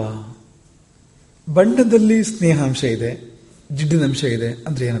ಏನಪ್ಪಾ? ಬಣ್ಣದಲ್ಲಿ ಸ್ನೇಹಾಂಶ ಇದೆ, ಜಿಡ್ಡಿನಂಶ ಇದೆ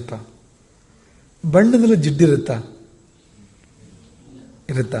ಅಂದ್ರೆ ಏನಪ್ಪಾ? ಬಣ್ಣದಲ್ಲಿ ಜಿಡ್ಡಿರುತ್ತಾ?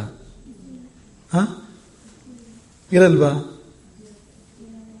 ಇರುತ್ತಾ? ಇರಲ್ವಾ?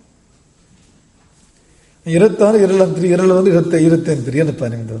 ಇರುತ್ತಾ ಅಂದ್ರೆ ಇರಲ್ಲ ಅಂತೀರಿ, ಇರಲ್ಲ ಅಂದ್ರೆ ಇರುತ್ತೆ ಅಂತೀರಿ. ಏನಪ್ಪಾ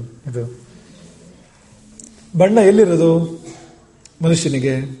ನಿಮ್ದು ಇದು? ಬಣ್ಣ ಎಲ್ಲಿರೋದು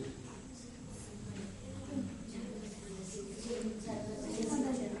ಮನುಷ್ಯನಿಗೆ?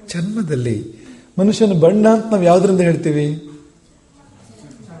 ಚರ್ಮದಲ್ಲಿ. ಮನುಷ್ಯನ ಬಣ್ಣ ಅಂತ ನಾವು ಯಾವ್ದ್ರಿಂದ ಹೇಳ್ತೀವಿ?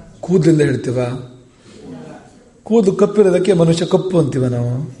 ಕೂದಲಿಂದ ಹೇಳ್ತೀವ? ಕೂದಲು ಕಪ್ಪಿರೋದಕ್ಕೆ ಮನುಷ್ಯ ಕಪ್ಪು ಅಂತೀವ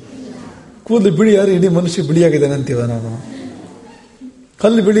ನಾವು? ಕೂದಲು ಬಿಳಿ ಯಾರು ಇಡೀ ಮನುಷ್ಯ ಬಿಳಿಯಾಗಿದ್ದಾನೆ ಅಂತೀವ ನಾವು?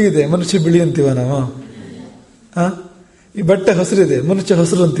 ಕಲ್ಲು ಬಿಳಿ ಇದೆ, ಮನುಷ್ಯ ಬಿಳಿ ಅಂತೀವ ನಾವು? ಈ ಬಟ್ಟೆ ಹಸಿರಿದೆ, ಮನುಷ್ಯ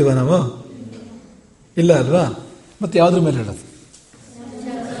ಹಸಿರು ಅಂತೀವ ನಾವು? ಇಲ್ಲ ಅಲ್ವಾ? ಮತ್ತೆ ಯಾವ್ದ್ರ ಮೇಲೆ ಹೇಳೋದು?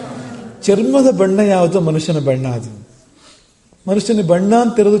 ಚರ್ಮದ ಬಣ್ಣ ಯಾವುದು? ಮನುಷ್ಯನ ಬಣ್ಣ ಅದು. ಮನುಷ್ಯನ ಬಣ್ಣ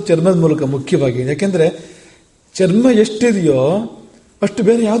ಅಂತಿರೋದು ಚರ್ಮದ ಮೂಲಕ ಮುಖ್ಯವಾಗಿ. ಯಾಕೆಂದ್ರೆ ಚರ್ಮ ಎಷ್ಟಿದೆಯೋ ಅಷ್ಟು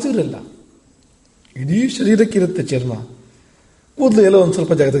ಬೇರೆ ಯಾವುದೂ ಇರಲ್ಲ. ಇಡೀ ಶರೀರಕ್ಕೆ ಇರುತ್ತೆ ಚರ್ಮ. ಕೂದಲು ಎಲ್ಲೋ ಒಂದು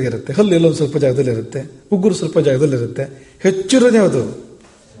ಸ್ವಲ್ಪ ಜಾಗದಲ್ಲಿ ಇರುತ್ತೆ, ಹಲ್ಲು ಎಲ್ಲೋ ಒಂದು ಸ್ವಲ್ಪ ಜಾಗದಲ್ಲಿ ಇರುತ್ತೆ, ಉಗುರು ಸ್ವಲ್ಪ ಜಾಗದಲ್ಲಿ ಇರುತ್ತೆ. ಹೆಚ್ಚಿರೋದು ಯಾವುದು?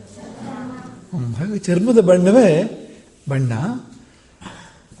 ಹಾಗೆ ಚರ್ಮದ ಬಣ್ಣವೇ ಬಣ್ಣ.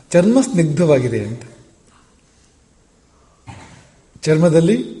 ಚರ್ಮ ಸ್ನಿಗ್ಧವಾಗಿದೆ ಅಂತ.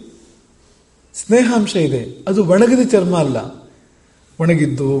 ಚರ್ಮದಲ್ಲಿ ಸ್ನೇಹಾಂಶ ಇದೆ. ಅದು ಒಣಗಿದ ಚರ್ಮ ಅಲ್ಲ.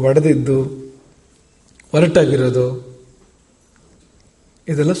 ಒಣಗಿದ್ದು, ಒಡೆದಿದ್ದು, ಒರಟಾಗಿರೋದು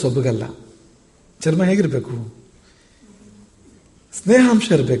ಇದೆಲ್ಲ ಸೊಬಗಲ್ಲ. ಚರ್ಮ ಹೇಗಿರಬೇಕು? ಸ್ನೇಹಾಂಶ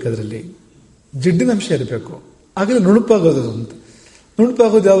ಇರಬೇಕು, ಅದರಲ್ಲಿ ಜಿಡ್ಡಿನಂಶ ಇರಬೇಕು. ಆಗಲೇ ನುಣುಪಾಗೋದು ಅಂತ.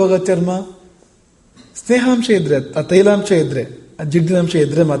 ನುಣುಪಾಗೋದು ಯಾವಾಗ? ಚರ್ಮ ಸ್ನೇಹಾಂಶ ಇದ್ರೆ, ಆ ತೈಲಾಂಶ ಇದ್ರೆ, ಆ ಜಿಡ್ಡಿನಂಶ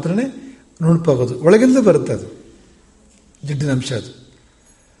ಇದ್ರೆ ಮಾತ್ರನೇ ನುಣುಪಾಗೋದು. ಒಳಗಿಂದ ಬರುತ್ತೆ ಅದು ಜಿಡ್ಡಿನಂಶ. ಅದು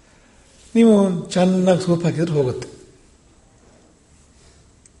ನೀವು ಚೆನ್ನಾಗಿ ಸೋಪ್ ಹಾಕಿದ್ರೆ ಹೋಗುತ್ತೆ.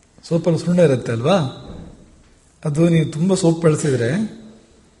 ಸೋಪಲ್ಲಿ ಸುಣ್ಣ ಇರುತ್ತೆ ಅಲ್ವಾ? ಅದು ನೀವು ತುಂಬ ಸೋಪ್ ಬಳಸಿದ್ರೆ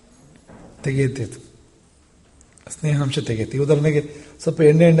ತೆಗೆಯುತ್ತೆ, ಅದು ಸ್ನೇಹಾಂಶ ತೆಗೆಯುತ್ತೆ. ಉದಾಹರಣೆಗೆ ಸ್ವಲ್ಪ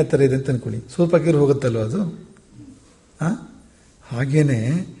ಎಣ್ಣೆ ಥರ ಇದೆ ಅಂತ ಅನ್ಕೊಳ್ಳಿ, ಸೋಪ್ ಹಾಕಿದ್ರೆ ಹೋಗುತ್ತಲ್ವ ಅದು? ಹಾಗೇನೆ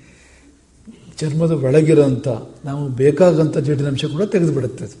ಚರ್ಮದ ಒಳಗಿರೋಂಥ ನಾವು ಬೇಕಾಗಂಥ ಜಿಡ್ಡಿನಂಶ ಕೂಡ ತೆಗೆದು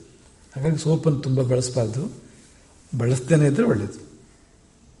ಬಿಡುತ್ತೆ ಅದು. ಹಾಗಾಗಿ ಸೋಪನ್ನು ತುಂಬ ಬಳಸಬಾರ್ದು. ಬಳಸ್ತೇನೆ ಇದ್ರೆ ಒಳ್ಳೇದು.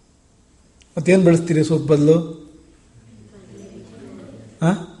 ಮತ್ತೇನು ಬಳಸ್ತೀರಿ ಸೋಪ್ ಬದಲು?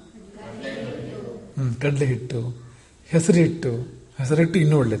 ಕಡಲೆ ಹಿಟ್ಟು, ಹೆಸರು ಹಿಟ್ಟು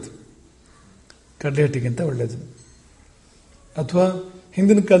ಇನ್ನೂ ಒಳ್ಳೇದು, ಕಡಲೆ ಹಿಟ್ಟಿಗಿಂತ ಒಳ್ಳೇದು. ಅಥವಾ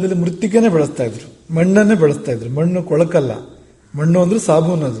ಹಿಂದಿನ ಕಾಲದಲ್ಲಿ ಮೃತ್ತಿಕೆನೇ ಬಳಸ್ತಾ ಇದ್ರು, ಮಣ್ಣನ್ನೇ ಬಳಸ್ತಾ ಇದ್ರು. ಮಣ್ಣು ಕೊಳಕಲ್ಲ, ಮಣ್ಣು ಅಂದ್ರೆ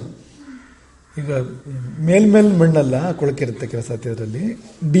ಸಾಬೂನು. ಅದು ಈಗ ಮೇಲ್ಮೇಲ್ ಮಣ್ಣಲ್ಲ, ಕೊಳಕಿರುತ್ತೆ ಕೆಲಸ ಅದರಲ್ಲಿ.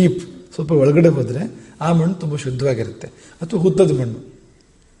 ಡೀಪ್ ಸ್ವಲ್ಪ ಒಳಗಡೆ ಹೋದ್ರೆ ಆ ಮಣ್ಣು ತುಂಬ ಶುದ್ಧವಾಗಿರುತ್ತೆ. ಅಥವಾ ಹುತ್ತದ ಮಣ್ಣು,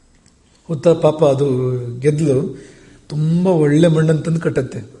 ಹುತ್ತ ಪಾಪ ಅದು ಗೆದ್ಲು ತುಂಬ ಒಳ್ಳೆ ಮಣ್ಣಂತಂದು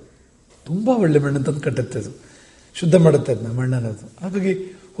ಕಟ್ಟತ್ತೆ, ತುಂಬ ಒಳ್ಳೆ ಮಣ್ಣಂತಂದು ಕಟ್ಟತ್ತೆ. ಅದು ಶುದ್ಧ ಮಾಡುತ್ತೆ ಅದನ್ನ, ಮಣ್ಣನ್ನೋದು. ಹಾಗಾಗಿ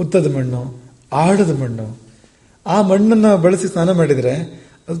ಹುತ್ತದ ಮಣ್ಣು, ಆಳದ ಮಣ್ಣು, ಆ ಮಣ್ಣನ್ನು ಬಳಸಿ ಸ್ನಾನ ಮಾಡಿದರೆ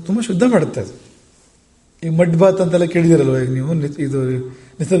ಅದು ತುಂಬ ಶುದ್ಧ ಮಾಡುತ್ತೆ. ಅದು ಈಗ ಮಡ್ ಬಾತ್ ಅಂತೆಲ್ಲ ಕೇಳಿದಿರಲ್ವ ಈಗ ನೀವು? ಇದು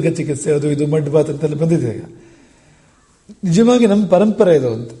ನಿಸರ್ಗ ಚಿಕಿತ್ಸೆ, ಅದು ಇದು ಮಡ್ ಬಾತ್ ಅಂತೆಲ್ಲ ಬಂದಿದೆ ಈಗ. ನಿಜವಾಗಿ ನಮ್ಮ ಪರಂಪರೆ ಇದು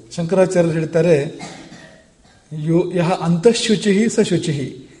ಅಂತ ಶಂಕರಾಚಾರ್ಯರು ಹೇಳ್ತಾರೆ. ಯಹ ಅಂತಃಶುಚಿ ಸ ಶುಚಿ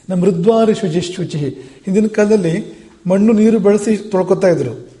ನ ಮೃದ್ವಾರಿ ಶುಚಿ. ಹಿಂದಿನ ಕಾಲದಲ್ಲಿ ಮಣ್ಣು ನೀರು ಬಳಸಿ ತೊಳ್ಕೊತಾ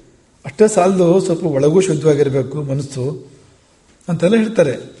ಇದ್ರು. ಅಷ್ಟೇ ಸಾಲದು, ಸ್ವಲ್ಪ ಒಳಗೂ ಶುದ್ಧವಾಗಿರಬೇಕು ಮನಸ್ಸು ಅಂತೆಲ್ಲ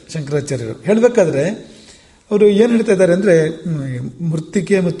ಹೇಳ್ತಾರೆ ಶಂಕರಾಚಾರ್ಯರು. ಹೇಳಬೇಕಾದ್ರೆ ಅವರು ಏನು ಹೇಳ್ತಾ ಇದ್ದಾರೆ ಅಂದರೆ,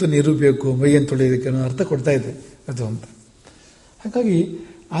 ಮೃತ್ತಿಕೆ ಮತ್ತು ನೀರು ಬೇಕು ಮೈಯನ್ನು ತೊಳೆಯೋದಕ್ಕೆ ಅನ್ನೋ ಅರ್ಥ ಕೊಡ್ತಾ ಇದೆ ಅದು ಅಂತ. ಹಾಗಾಗಿ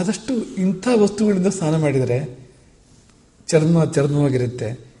ಆದಷ್ಟು ಇಂಥ ವಸ್ತುಗಳಿಂದ ಸ್ನಾನ ಮಾಡಿದರೆ ಚರ್ಮವಾಗಿರುತ್ತೆ.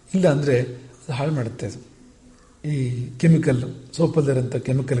 ಇಲ್ಲ ಅಂದರೆ ಅದು ಹಾಳು ಮಾಡುತ್ತೆ. ಅದು ಈ ಕೆಮಿಕಲ್, ಸೋಪಲ್ಲಿರೋಂಥ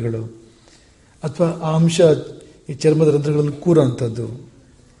ಕೆಮಿಕಲ್ಗಳು, ಅಥವಾ ಆ ಅಂಶ ಈ ಚರ್ಮದ ರಂಧ್ರಗಳನ್ನು ಕೂರೋವಂಥದ್ದು,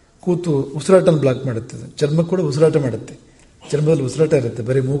 ಕೂತು ಉಸಿರಾಟನ ಬ್ಲಾಕ್ ಮಾಡುತ್ತೆ. ಚರ್ಮ ಕೂಡ ಉಸಿರಾಟ ಮಾಡುತ್ತೆ, ಚರ್ಮದಲ್ಲಿ ಉಸಿರಾಟ ಇರುತ್ತೆ,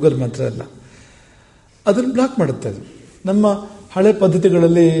 ಬರೀ ಮೂಗಲ್ಲಿ ಮಾತ್ರ ಅಲ್ಲ. ಅದನ್ನು ಬ್ಲಾಕ್ ಮಾಡುತ್ತೆ ಅದು. ನಮ್ಮ ಹಳೆ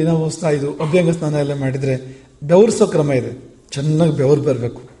ಪದ್ಧತಿಗಳಲ್ಲಿ ನಾವು ಇದು ಅಭ್ಯಂಗ ಸ್ನಾನ ಎಲ್ಲ ಮಾಡಿದರೆ ಬೆವರಿಸೋ ಕ್ರಮ ಇದೆ. ಚೆನ್ನಾಗಿ ಬೆವರು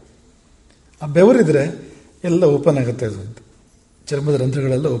ಬರಬೇಕು. ಆ ಬೆವರಿದ್ರೆ ಎಲ್ಲ ಓಪನ್ ಆಗುತ್ತೆ ಅದು ಅಂತ, ಚರ್ಮದ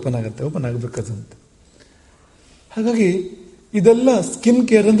ರಂಧ್ರಗಳೆಲ್ಲ ಓಪನ್ ಆಗಬೇಕದು ಅಂತ. ಹಾಗಾಗಿ ಇದೆಲ್ಲ ಸ್ಕಿನ್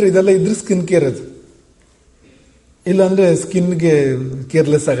ಕೇರ್ ಅಂದ್ರೆ ಇದೆಲ್ಲ ಇದ್ರೆ ಸ್ಕಿನ್ ಕೇರ್ ಅದು, ಇಲ್ಲಾಂದ್ರೆ ಸ್ಕಿನ್ಗೆ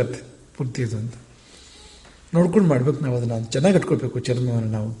ಕೇರ್ಲೆಸ್ ಆಗತ್ತೆ ಪೂರ್ತಿ ಇದು ಅಂತ. ನೋಡ್ಕೊಂಡು ಮಾಡ್ಬೇಕು ನಾವು ಅದನ್ನ, ಚೆನ್ನಾಗಿ ಇಟ್ಕೊಳ್ಬೇಕು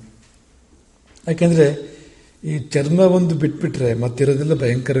ಚರ್ಮವನ್ನು ನಾವು. ಯಾಕೆಂದ್ರೆ ಈ ಚರ್ಮ ಒಂದು ಬಿಟ್ಬಿಟ್ರೆ ಮತ್ತಿರೋದೆಲ್ಲ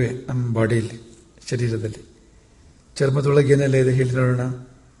ಭಯಂಕರವೇ ನಮ್ಮ ಬಾಡಿಯಲ್ಲಿ, ಶರೀರದಲ್ಲಿ. ಚರ್ಮದೊಳಗೆ ಏನೆಲ್ಲ ಇದೆ ಹೇಳಿ ನೋಡೋಣ.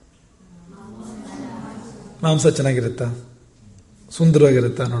 ಮಾಂಸ ಚೆನ್ನಾಗಿರುತ್ತಾ,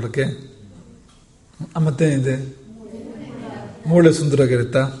 ಸುಂದರವಾಗಿರುತ್ತಾ ನೋಡೋಕ್ಕೆ? ಮತ್ತೇನಿದೆ? ಮೂಳೆ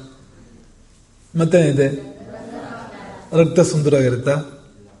ಸುಂದರವಾಗಿರುತ್ತಾ? ಮತ್ತೇನಿದೆ? ರಕ್ತ ಸುಂದರವಾಗಿರುತ್ತಾ?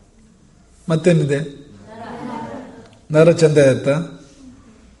 ಮತ್ತೇನಿದೆ? ನರ ಚಂದ ಇರುತ್ತಾ?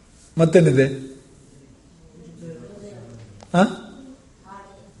 ಮತ್ತೇನಿದೆ?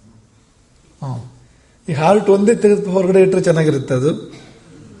 ಈ ಹಾರ್ಟ್ ಒಂದೇ ತೆಗೆದು ಹೊರಗಡೆ ಇಟ್ಟರೆ ಚೆನ್ನಾಗಿರುತ್ತೆ ಅದು.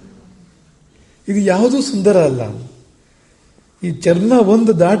 ಇದು ಯಾವುದೂ ಸುಂದರ ಅಲ್ಲ. ಈ ಚರ್ಮ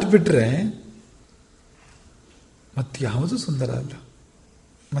ಒಂದು ದಾಟಿಬಿಟ್ರೆ ಮತ್ಯಾವುದೂ ಸುಂದರ ಅಲ್ಲ,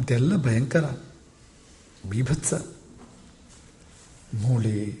 ಮತ್ತೆಲ್ಲ ಭಯಂಕರ, ಬೀಭತ್ಸ.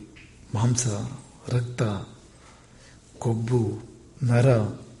 ಮೂಳೆ, ಮಾಂಸ, ರಕ್ತ, ಕೊಬ್ಬು, ನರ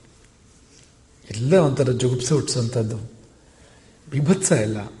ಎಲ್ಲ ಒಂಥರ ಜುಗುಪ್ಸೆ ಹುಟ್ಟಿಸೋಂಥದ್ದು, ಬೀಭತ್ಸ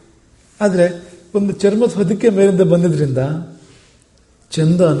ಎಲ್ಲ. ಆದರೆ ಒಂದು ಚರ್ಮದ ಹೊದಿಕೆ ಮೇಲಿಂದ ಬಂದಿದ್ರಿಂದ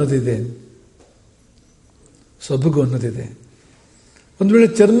ಚಂದ ಅನ್ನೋದಿದೆ, ಸೊಬಗು ಅನ್ನೋದಿದೆ. ಒಂದು ವೇಳೆ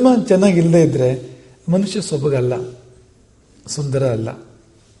ಚರ್ಮ ಚೆನ್ನಾಗಿಲ್ಲದೆ ಇದ್ರೆ ಮನುಷ್ಯ ಸೊಬಗಲ್ಲ, ಸುಂದರ ಅಲ್ಲ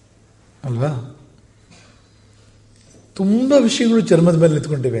ಅಲ್ವಾ? ತುಂಬ ವಿಷಯಗಳು ಚರ್ಮದ ಮೇಲೆ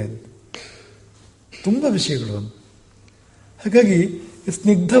ನಿಂತ್ಕೊಂಡಿವೆ, ತುಂಬ ವಿಷಯಗಳು. ಹಾಗಾಗಿ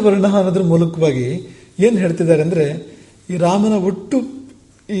ಸ್ನಿಗ್ಧ ವರ್ಣ ಅನ್ನೋದ್ರ ಮೂಲಕವಾಗಿ ಏನು ಹೇಳ್ತಿದ್ದಾರೆ ಅಂದರೆ, ಈ ರಾಮನ ಒಟ್ಟು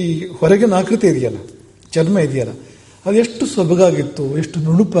ಈ ಹೊರಗಿನ ಆಕೃತಿ ಇದೆಯಲ್ಲ, ಚರ್ಮ ಇದೆಯಲ್ಲ, ಅದೆಷ್ಟು ಸೊಬಗಾಗಿತ್ತು, ಎಷ್ಟು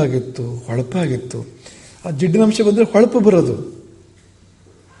ನುಣುಪಾಗಿತ್ತು, ಹೊಳಪಾಗಿತ್ತು. ಆ ಜಿಡ್ಡಿನಂಶ ಬಂದರೆ ಹೊಳಪು ಬರೋದು.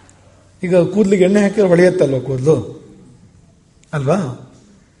 ಈಗ ಕೂದಲಿಗೆ ಎಣ್ಣೆ ಹಾಕಿದ್ರೆ ಹೊಳೆಯುತ್ತಲ್ವ ಕೂದಲು ಅಲ್ವಾ?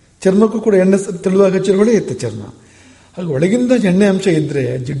 ಚರ್ಮಕ್ಕೂ ಕೂಡ ಎಣ್ಣೆ ತೆಳುವಾಗಿ ಹಚ್ಚಿದ್ರೆ ಹೊಳೆಯುತ್ತೆ ಚರ್ಮ. ಹಾಗೆ ಒಳಗಿಂದ ಎಣ್ಣೆ ಅಂಶ ಇದ್ರೆ,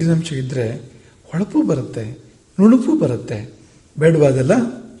 ಜಿಡ್ಡಿನ ಅಂಶ ಇದ್ರೆ ಹೊಳಪು ಬರುತ್ತೆ, ನುಣುಪು ಬರುತ್ತೆ. ಬೇಡವಾದೆಲ್ಲ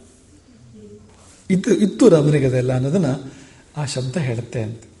ಇತ್ತು ರಾಮನಿಗೆ ಅದೆಲ್ಲ ಅನ್ನೋದನ್ನ ಆ ಶಬ್ದ ಹೇಳುತ್ತೆ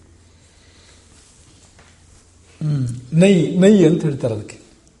ಅಂತ. ನೈ ಅಂತ ಹೇಳ್ತಾರೆ ಅದಕ್ಕೆ,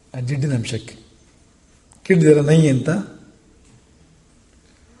 ಆ ಜಿಡ್ಡಿನ ಅಂಶಕ್ಕೆ. ಕೇಳಿದಿರ ನೈ ಅಂತ?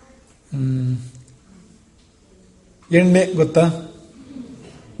 ಎಣ್ಣೆ ಗೊತ್ತಾ?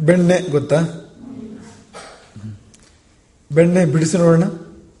 ಬೆಣ್ಣೆ ಗೊತ್ತಾ? ಬೆಣ್ಣೆ ಬಿಡಿಸಿ ನೋಡೋಣ.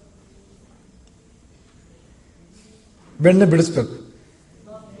 ಬೆಣ್ಣೆ ಬಿಡಿಸ್ಬೇಕು.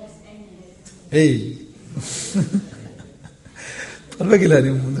 ಏಯ್ ಪರವಾಗಿಲ್ಲ,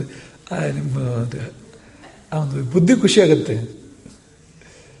 ನಿಮ್ಮ ಒಂದು ಬುದ್ಧಿ ಖುಷಿ ಆಗುತ್ತೆ.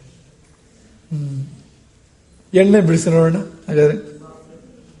 ಎಣ್ಣೆ ಬಿಡಿಸಿ ನೋಡೋಣ ಹಾಗಾದ್ರೆ.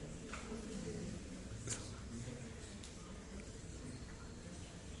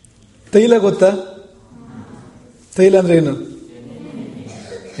 ತೈಲ ಗೊತ್ತಾ? ತೈಲ ಅಂದ್ರೆ ಏನು?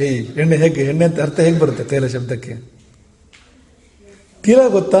 ಎಣ್ಣೆ ಹೇಗೆ, ಎಣ್ಣೆ ಅಂತ ಅರ್ಥ ಹೇಗೆ ಬರುತ್ತೆ ತೈಲ ಶಬ್ದಕ್ಕೆ? ತಿಲ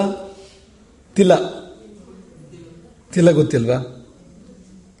ಗೊತ್ತಾ? ತಿಲ, ತಿಲ ಗೊತ್ತಿಲ್ವಾ?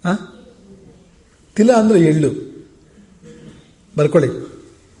 ತಿಲ ಅಂದ್ರೆ ಎಳ್ಳು. ಬರ್ಕೊಳ್ಳಿ,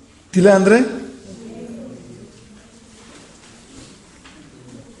 ತಿಲ ಅಂದ್ರೆ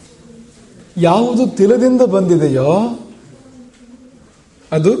ಯಾವುದು ತಿಲದಿಂದ ಬಂದಿದೆಯೋ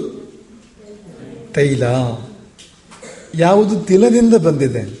ಅದು ತೈಲ. ಯಾವುದು ತಿಲದಿಂದ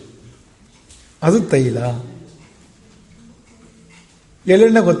ಬಂದಿದೆ ಅದು ತೈಲ.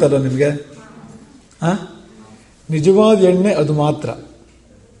 ಎಳ್ಳೆಣ್ಣೆ ಗೊತ್ತಲ್ಲ ನಿಮಗೆ? ನಿಜವಾದ ಎಣ್ಣೆ ಅದು ಮಾತ್ರ.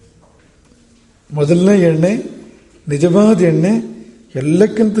 ಮೊದಲನೇ ಎಣ್ಣೆ, ನಿಜವಾದ ಎಣ್ಣೆ,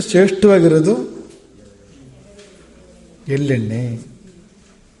 ಎಲ್ಲಕ್ಕಿಂತ ಶ್ರೇಷ್ಠವಾಗಿರೋದು ಎಳ್ಳೆಣ್ಣೆ.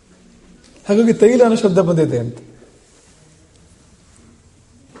 ಹಾಗಾಗಿ ತೈಲ ಅನ್ನೋ ಶಬ್ದ ಬಂದಿದೆ ಅಂತ.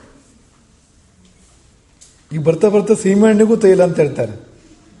 ಈಗ ಬರ್ತಾ ಬರ್ತಾ ಸೀಮೆಎಣ್ಣೆಗೂ ತೈಲ ಅಂತ ಹೇಳ್ತಾರೆ,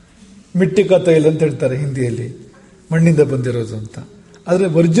 ಮಿಟ್ಟಿಕ ತೈಲ ಅಂತ ಹೇಳ್ತಾರೆ ಹಿಂದಿಯಲ್ಲಿ, ಮಣ್ಣಿಂದ ಬಂದಿರೋದು ಅಂತ. ಆದರೆ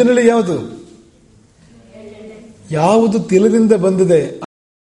ಒರಿಜಿನಲಿ ಯಾವುದು ತಿಲದಿಂದ ಬಂದಿದೆ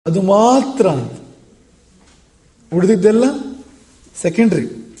ಅದು ಮಾತ್ರ ಅಂತ, ಉಳಿದಿದ್ದೆಲ್ಲ ಸೆಕೆಂಡ್ರಿ,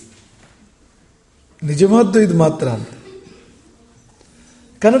 ನಿಜವಾದ್ದು ಇದು ಮಾತ್ರ ಅಂತ.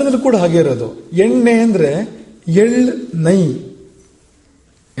 ಕನ್ನಡದಲ್ಲಿ ಕೂಡ ಹಾಗೆ ಇರೋದು. ಎಣ್ಣೆ ಅಂದ್ರೆ ಎಳ್ ನೈ,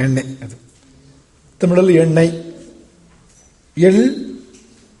 ಎಣ್ಣೆ ಅದು. ತಮಿಳಲ್ಲಿ ಎಣ್ಣೈ, ಎಳ್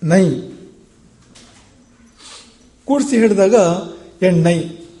ನೈ ಕೂಡಿಸಿ ಹೇಳಿದಾಗ ಎಣ್ಣೈ,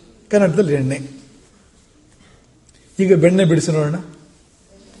 ಕನ್ನಡದಲ್ಲಿ ಎಣ್ಣೆ. ಈಗ ಬೆಣ್ಣೆ ಬಿಡಿಸಿ ನೋಡೋಣ.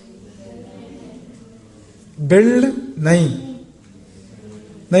 ಬೆಳ್ ನೈ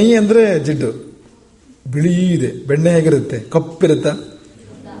ನೈ ಅಂದ್ರೆ ಜಿಡ್ಡು, ಬಿಳಿ ಇದೆ. ಬೆಣ್ಣೆ ಹೇಗಿರುತ್ತೆ? ಕಪ್ಪಿರುತ್ತಾ?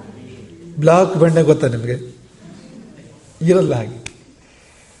 ಬ್ಲಾಕ್ ಬೆಣ್ಣೆ ಗೊತ್ತಾ ನಿಮಗೆ? ಇರಲ್ಲ ಹಾಗೆ.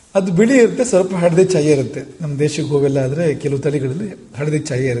 ಅದು ಬಿಳಿ ಇರುತ್ತೆ, ಸ್ವಲ್ಪ ಹಳದಿ ಛಾಯೆ ಇರುತ್ತೆ. ನಮ್ಮ ದೇಶಕ್ಕೆ ಹೋವೆಲ್ಲ ಆದರೆ ಕೆಲವು ತಳಿಗಳಲ್ಲಿ ಹಳದಿ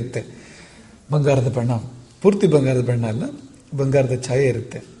ಛಾಯೆ ಇರುತ್ತೆ. ಬಂಗಾರದ ಬಣ್ಣ, ಪೂರ್ತಿ ಬಂಗಾರದ ಬಣ್ಣ ಅಲ್ಲ, ಬಂಗಾರದ ಛಾಯೆ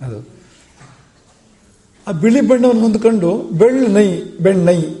ಇರುತ್ತೆ ಅದು. ಆ ಬಿಳಿ ಬಣ್ಣವನ್ನು ಹೊಂದ್ಕೊಂಡು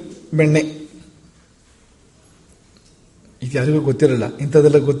ಬೆಣ್ಣೆ. ಈಗ ಯಾರಿಗೂ ಗೊತ್ತಿರಲ್ಲ.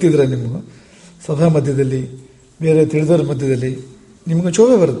 ಇಂಥದ್ದೆಲ್ಲ ಗೊತ್ತಿದ್ರೆ ನಿಮಗೂ ಸಭಾ ಮಧ್ಯದಲ್ಲಿ, ಬೇರೆ ತಿಳಿದವರ ಮಧ್ಯದಲ್ಲಿ ನಿಮ್ಗೆ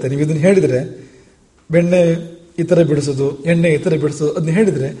ಶೋಭೆ ಬರುತ್ತೆ. ನೀವು ಇದನ್ನು ಹೇಳಿದರೆ, ಬೆಣ್ಣೆ ಈ ಥರ ಬಿಡಿಸೋದು, ಎಣ್ಣೆ ಈ ಥರ ಬಿಡಿಸೋದು, ಅದನ್ನ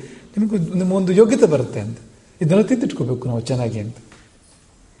ಹೇಳಿದರೆ ನಿಮಗೊಂದು ಯೋಗ್ಯತೆ ಬರುತ್ತೆ ಅಂತ. ಇದನ್ನು ತಿದ್ದಿಟ್ಕೋಬೇಕು ನಾವು ಚೆನ್ನಾಗಿ ಅಂತ.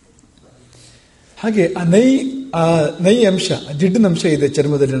 ಹಾಗೆ ಆ ನೈ ಅಂಶ, ಜಿಡ್ಡಿನ ಅಂಶ ಇದೆ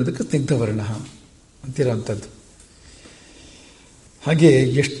ಚರ್ಮದಲ್ಲಿ ಅನ್ನೋದಕ್ಕೆ ಸ್ನಿಗ್ಧ ವರ್ಣ ಅಂತಿರೋಂಥದ್ದು. ಹಾಗೆ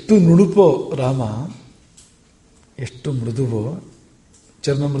ಎಷ್ಟು ನುಣುಪೋ ರಾಮ, ಎಷ್ಟು ಮೃದುವೋ,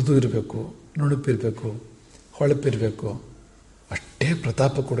 ಚರ್ಮ ಮೃದು ಇರಬೇಕು, ನುಣುಪಿರಬೇಕು, ಹೊಳಪಿರಬೇಕು, ಅಷ್ಟೇ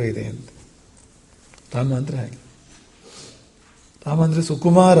ಪ್ರತಾಪ ಕೂಡ ಇದೆ ಅಂತ. ರಾಮ ಅಂದರೆ ಹಾಗೆ. ರಾಮ ಅಂದರೆ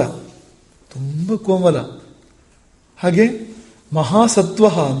ಸುಕುಮಾರ, ತುಂಬ ಕೋಮಲ. ಹಾಗೆ ಮಹಾಸತ್ವ,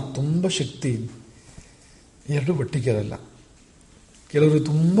 ತುಂಬ ಶಕ್ತಿ. ಎರಡು ಒಟ್ಟಿಗೆ ಇರಲ್ಲ. ಕೆಲವರು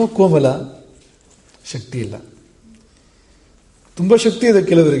ತುಂಬ ಕೋಮಲ, ಶಕ್ತಿ ಇಲ್ಲ. ತುಂಬ ಶಕ್ತಿ ಇದೆ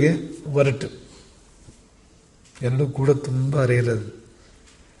ಕೆಲವರಿಗೆ, ಒರಟು. ಎರಡು ಕೂಡ ತುಂಬ ರೇರದು.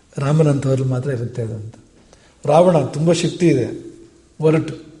 ರಾಮನಂಥವ್ರು ಮಾತ್ರ ಇರುತ್ತೆ ಅದಂತ. ರಾವಣ ತುಂಬ ಶಕ್ತಿ ಇದೆ,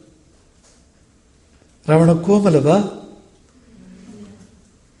 ಒರಟು. ರಾವಣ ಕೋಮಲವಾ?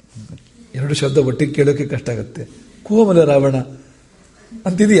 ಎರಡು ಶಬ್ದ ಒಟ್ಟಿಗೆ ಕೇಳೋಕೆ ಕಷ್ಟ ಆಗುತ್ತೆ. ಕೋಮಲ ರಾವಣ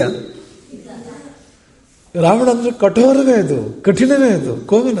ಅಂತಿದೆಯಾ? ರಾವಣ ಅಂದ್ರೆ ಕಠೋರವೇ ಅದು, ಕಠಿಣವೇ ಅದು,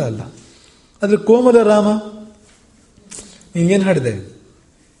 ಕೋಮಲ ಅಲ್ಲ. ಆದ್ರೆ ಕೋಮಲ ರಾಮ. ನೀನೇನು ಹಾಡಿದೆ?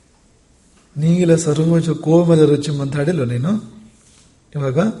 ನೀಲ ಸರೋಜ ಕೋಮಲ ರುಚಿಂ ಅಂತ ಹಾಡಿಲ್ವ ನೀನು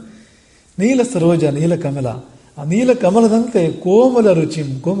ಇವಾಗ? ನೀಲ ಸರೋಜ, ನೀಲ ಕಮಲ. ಆ ನೀಲ ಕಮಲದಂತೆ ಕೋಮಲ ರುಚಿಂ,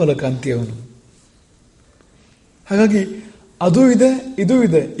 ಕೋಮಲ ಕಾಂತಿಯವನು. ಹಾಗಾಗಿ ಅದು ಇದೆ, ಇದು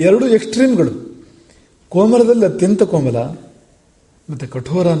ಇದೆ, ಎರಡು ಎಕ್ಸ್ಟ್ರೀಮ್ಗಳು. ಕೋಮಲದಲ್ಲಿ ಅತ್ಯಂತ ಕೋಮಲ, ಮತ್ತೆ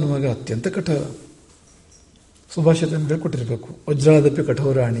ಕಠೋರ ಅನ್ನುವಾಗ ಅತ್ಯಂತ ಕಠೋರ. ಸುಭಾಷಿತ ಹೇಳ್ಕೊಟ್ಟಿರ್ಬೇಕು, ವಜ್ರಾದಪಿ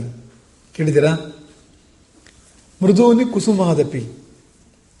ಕಠೋರಾಣಿ. ಕೇಳಿದ್ದೀರಾ? ಮೃದೂನಿ ಕುಸುಮಾದಪಿ,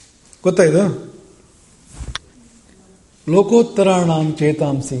 ಗೊತ್ತಾ ಇದು? ಲೋಕೋತ್ತರಾಣಾಂ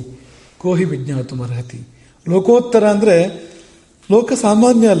ಚೇತಾಂಸಿ ಕೋಹಿ ವಿಜ್ಞಾತು ಅರ್ಹತಿ. ಲೋಕೋತ್ತರ ಅಂದ್ರೆ ಲೋಕ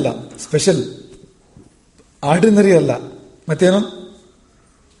ಸಾಮಾನ್ಯ ಅಲ್ಲ, ಸ್ಪೆಷಲ್, ಆರ್ಡಿನರಿ ಅಲ್ಲ. ಮತ್ತೇನು?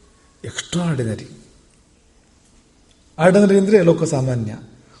 Extra ordinary. ಆರ್ಡಿನರಿ ಅಂದ್ರೆ ಲೋಕ ಸಾಮಾನ್ಯ,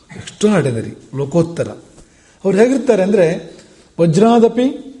 ಎಕ್ಸ್ಟ್ರಾ ಆರ್ಡಿನರಿ, ಲೋಕೋತ್ತರ. ಅವ್ರು ಹೇಗಿರ್ತಾರೆ ಅಂದ್ರೆ ವಜ್ರಾದಪಿ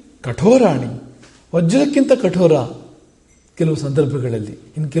ಕಠೋರಾಣಿ, ವಜ್ರಕ್ಕಿಂತ ಕಠೋರ ಕೆಲವು ಸಂದರ್ಭಗಳಲ್ಲಿ,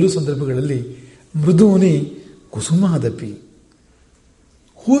 ಇನ್ನು ಕೆಲವು ಸಂದರ್ಭಗಳಲ್ಲಿ ಮೃದುನಿ ಕುಸುಮಾದಪಿ,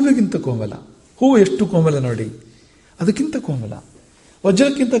 ಹೂವಿಗಿಂತ ಕೋಮಲ. ಹೂವು ಎಷ್ಟು ಕೋಮಲ ನೋಡಿ, ಅದಕ್ಕಿಂತ ಕೋಮಲ,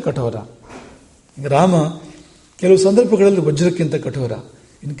 ವಜ್ರಕ್ಕಿಂತ ಕಠೋರ. ರಾಮ ಕೆಲವು ಸಂದರ್ಭಗಳಲ್ಲಿ ವಜ್ರಕ್ಕಿಂತ ಕಠೋರ,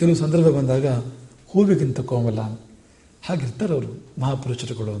 ಇನ್ನು ಕೆಲವು ಸಂದರ್ಭ ಬಂದಾಗ ಹೂವಿಗಿಂತ ಕೋಮಲ. ಹಾಗಿರ್ತಾರೆ ಅವರು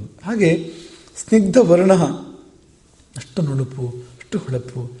ಮಹಾಪುರುಷರುಗಳು. ಹಾಗೆ ಸ್ನಿಗ್ಧ ವರ್ಣ, ಅಷ್ಟು ನುಣುಪು, ಅಷ್ಟು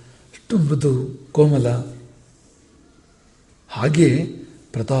ಹೊಳಪು, ಅಷ್ಟು ಮೃದು ಕೋಮಲ. ಹಾಗೆ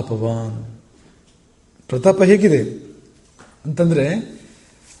ಪ್ರತಾಪವಾನ್. ಪ್ರತಾಪ ಹೇಗಿದೆ ಅಂತಂದ್ರೆ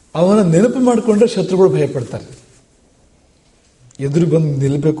ಅವನ ನೆನಪು ಮಾಡಿಕೊಂಡ್ರೆ ಶತ್ರುಗಳು ಭಯಪಡ್ತಾರೆ. ಎದುರು ಬಂದು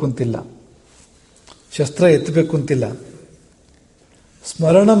ನಿಲ್ಲಬೇಕು ಅಂತಿಲ್ಲ, ಶಸ್ತ್ರ ಎತ್ತಬೇಕು ಅಂತಿಲ್ಲ.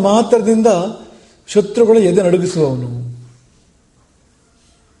 ಸ್ಮರಣ ಮಾತ್ರದಿಂದ ಶತ್ರುಗಳ ಎದೆ ನಡುಗಿಸುವವನು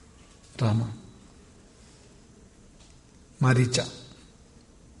ರಾಮ.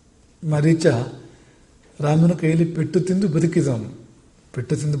 ಮಾರೀಚ ರಾಮನ ಕೈಯಲ್ಲಿ ಪೆಟ್ಟು ತಿಂದು ಬದುಕಿದವನು.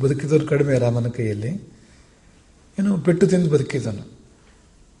 ಪೆಟ್ಟು ತಿಂದು ಬದುಕಿದವರು ಕಡಿಮೆ ರಾಮನ ಕೈಯಲ್ಲಿ, ಏನು ಪೆಟ್ಟು ತಿಂದು ಬದುಕಿದವನು.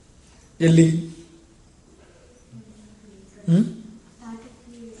 ಎಲ್ಲಿ?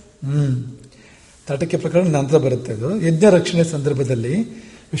 ತಾಟಕ್ಯ ಪ್ರಕರಣ ನಂತರ ಬರುತ್ತೆ. ಅದು ಯಜ್ಞ ರಕ್ಷಣೆ ಸಂದರ್ಭದಲ್ಲಿ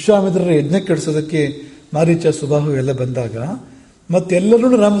ವಿಶ್ವಾಮಿತ್ರರ ಯಜ್ಞ ಕೆಡಿಸೋದಕ್ಕೆ ಮಾರೀಚ, ಸುಬಾಹು ಎಲ್ಲ ಬಂದಾಗ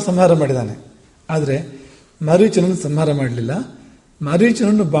ಮತ್ತೆಲ್ಲರೂ ರಾಮ ಸಂಹಾರ ಮಾಡಿದಾನೆ. ಆದರೆ ಮಾರೀಚನನ್ನು ಸಂಹಾರ ಮಾಡಲಿಲ್ಲ.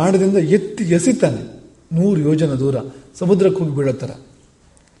 ಮಾರೀಚನನ್ನು ಬಾಣದಿಂದ ಎತ್ತಿ ಎಸಿತಾನೆ 100 ಯೋಜನ ದೂರ, ಸಮುದ್ರಕ್ಕೆ ಹೋಗಿ ಬೀಳೋ ಥರ.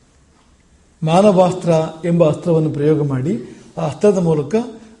 ಮಾನವಾಸ್ತ್ರ ಎಂಬ ಅಸ್ತ್ರವನ್ನು ಪ್ರಯೋಗ ಮಾಡಿ ಆ ಅಸ್ತ್ರದ ಮೂಲಕ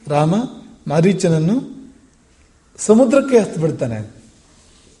ರಾಮ ಮಾರೀಚನನ್ನು ಸಮುದ್ರಕ್ಕೆ ಹತ್ತು ಬಿಡ್ತಾನೆ.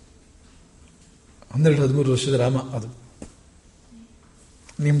 12-13 ವರ್ಷದ ರಾಮ ಅದು.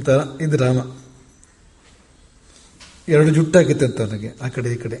 ನಿಮ್ಮ ತರ ಇದು ರಾಮ. 2 ಜುಟ್ಟಾಗಿತ್ತಂತ ಅವನಿಗೆ, ಆ ಕಡೆ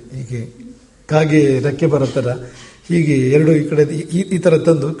ಈ ಕಡೆ, ಹೀಗೆ ಕಾಗೆ ರೆಕ್ಕೆ ಬರೋ ಥರ ಹೀಗೆ 2 ಈ ಕಡೆ ಈ ಥರ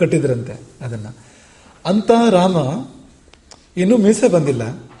ತಂದು ಕಟ್ಟಿದ್ರಂತೆ ಅದನ್ನ. ಅಂತಹ ರಾಮ ಇನ್ನೂ ಮೀಸೆ ಬಂದಿಲ್ಲ,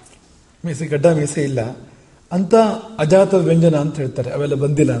 ಗಡ್ಡ ಮೀಸೆ ಇಲ್ಲ. ಅಂತ ಅಜಾತ ವ್ಯಂಜನ ಅಂತ ಹೇಳ್ತಾರೆ, ಅವೆಲ್ಲ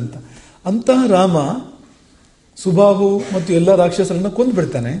ಬಂದಿಲ್ಲ ಅಂತ. ಅಂತಹ ರಾಮ ಸುಬಾಹು ಮತ್ತು ಎಲ್ಲ ರಾಕ್ಷಸರನ್ನು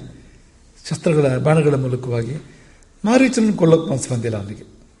ಕೊಂದುಬಿಡ್ತಾನೆ ಶಸ್ತ್ರಗಳ ಬಾಣಗಳ ಮೂಲಕವಾಗಿ. ಮಾರೀಚನನ್ನು ಕೊಳ್ಳೋಕೆ ಮನಸ್ಸು ಬಂದಿಲ್ಲ ಅವನಿಗೆ.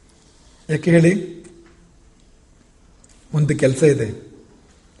 ಯಾಕೆ ಹೇಳಿ? ಒಂದು ಕೆಲಸ ಇದೆ.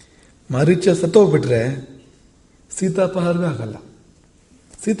 ಮಾರೀಚ ಸತ್ತೋಗ್ಬಿಟ್ರೆ ಸೀತಾಪಹಾರವೇ ಆಗಲ್ಲ.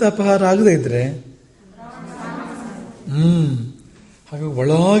 ಸೀತಾಪಹಾರ ಆಗದೆ ಇದ್ರೆ ಹಾಗಾಗಿ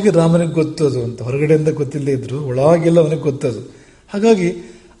ಒಳಗೆ ರಾಮನಿಗೆ ಗೊತ್ತದು ಅಂತ, ಹೊರಗಡೆಯಿಂದ ಗೊತ್ತಿಲ್ಲದೆ ಇದ್ರು ಒಳಗೆಲ್ಲ ಅವನಿಗೆ ಗೊತ್ತದು. ಹಾಗಾಗಿ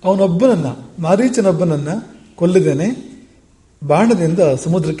ಅವನೊಬ್ಬನನ್ನ, ಮಾರೀಚನೊಬ್ಬನನ್ನ ಕೊಲ್ಲಿದ್ದೇನೆ, ಬಾಣದಿಂದ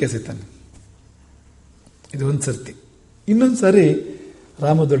ಸಮುದ್ರಕ್ಕೆ ಎಸೆತಾನೆ. ಇದು ಒಂದು ಸರ್ತಿ. ಇನ್ನೊಂದು ಸಾರಿ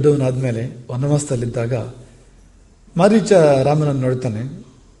ರಾಮ ದೊಡ್ಡವನಾದ್ಮೇಲೆ ವನವಾಸದಲ್ಲಿದ್ದಾಗ ಮಾರೀಚ ರಾಮನನ್ನು ನೋಡ್ತಾನೆ.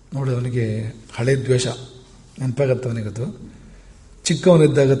 ನೋಡಿ ಅವನಿಗೆ ಹಳೆ ದ್ವೇಷ ನೆನಪಾಗತ್ತೆ ಅವನಿಗದು.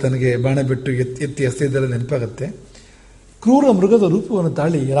 ಚಿಕ್ಕವನಿದ್ದಾಗ ತನಗೆ ಬಾಣ ಬಿಟ್ಟು ಎತ್ತಿ ಎಸೆದೆಲ್ಲ ನೆನಪಾಗತ್ತೆ. ಕ್ರೂರ ಮೃಗದ ರೂಪವನ್ನು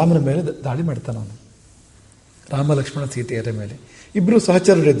ತಾಳಿ ರಾಮನ ಮೇಲೆ ದಾಳಿ ಮಾಡ್ತಾನೆ ಅವನು. ರಾಮ ಲಕ್ಷ್ಮಣ ಸೀತೆಯರ ಮೇಲೆ ಇಬ್ಬರು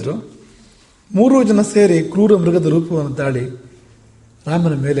ಸಹಚರರಿದ್ರು. 3 ಜನ ಸೇರಿ ಕ್ರೂರ ಮೃಗದ ರೂಪವನ್ನು ತಾಳಿ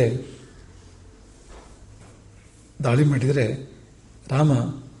ರಾಮನ ಮೇಲೆ ದಾಳಿ ಮಾಡಿದರೆ ರಾಮ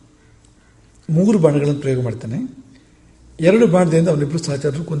 3 ಬಾಣಗಳನ್ನು ಪ್ರಯೋಗ ಮಾಡ್ತಾನೆ. 2 ಬಾಣದಿಂದ ಅವನಿಬ್ಬರು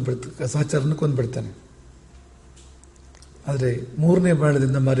ಸಹಚರನ್ನು ಕೊಂದ್ಬಿಡ್ತಾನೆ. ಆದರೆ 3ನೇ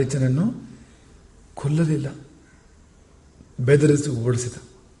ಬಾಣದಿಂದ ಮಾರೀಚನನ್ನು ಕೊಲ್ಲಲಿಲ್ಲ, ಬೆದರಿಸಿ ಓಡಿಸಿದ.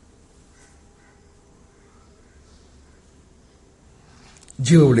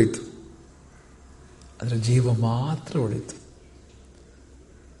 ಜೀವ ಉಳಿಯಿತು, ಆದರೆ ಜೀವ ಮಾತ್ರ ಉಳಿಯಿತು.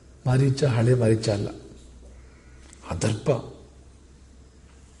 ಮಾರೀಚ ಹಳೆ ಮಾರೀಚ ಅಲ್ಲ, ಆ ದರ್ಪ,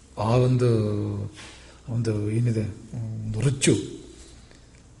 ಆ ಒಂದು ಏನಿದೆ ಒಂದು ರುಚ್ಚು,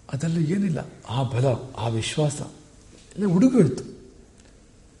 ಅದೆಲ್ಲ ಏನಿಲ್ಲ. ಆ ಬಲ, ಆ ವಿಶ್ವಾಸ ಎಲ್ಲ ಹುಡುಗಿಡ್ತು.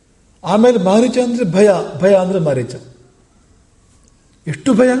 ಆಮೇಲೆ ಮಾರೀಚ ಅಂದ್ರೆ ಭಯ, ಭಯ ಅಂದ್ರೆ ಮಾರೀಚ.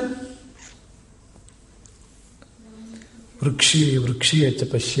 ಎಷ್ಟು ಭಯ! ವೃಕ್ಷೀಯ ಚ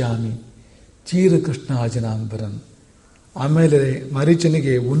ಪಶ್ಯಾಮಿ ಚೀರಕೃಷ್ಣ ಆಜನಾಂಬರನ್. ಆಮೇಲೆ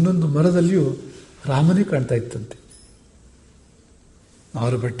ಮಾರೀಚನಿಗೆ ಒಂದೊಂದು ಮರದಲ್ಲಿಯೂ ರಾಮನೇ ಕಾಣ್ತಾ ಇತ್ತಂತೆ.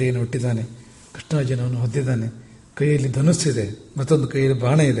 6 ಬಟ್ಟೆಯನ್ನು ಹುಟ್ಟಿದ್ದಾನೆ, ಕೃಷ್ಣಾರ್ಜುನವನ್ನು ಹೊದ್ದಿದ್ದಾನೆ, ಕೈಯಲ್ಲಿ ಧನುಸ್ಸಿದೆ, ಮತ್ತೊಂದು ಕೈಯಲ್ಲಿ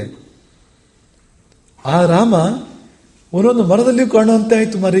ಬಾಣ ಇದೆ. ಆ ರಾಮ ಒಂದೊಂದು ಮರದಲ್ಲಿಯೂ ಕಾಣುವಂತೆ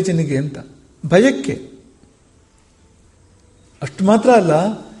ಆಯಿತು ಮಾರೀಚನಿಗೆ ಅಂತ, ಭಯಕ್ಕೆ. ಅಷ್ಟು ಮಾತ್ರ ಅಲ್ಲ,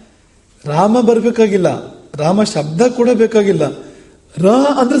 ರಾಮ ಬರಬೇಕಾಗಿಲ್ಲ, ರಾಮ ಶಬ್ದ ಕೂಡ ಬೇಕಾಗಿಲ್ಲ, ರ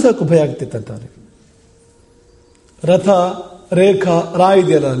ಅಂದ್ರೆ ಸಾಕು ಭಯ ಆಗ್ತಿತ್ತಂತ ಅವನಿಗೆ. ರಥ, ರೇಖಾ, ರಾ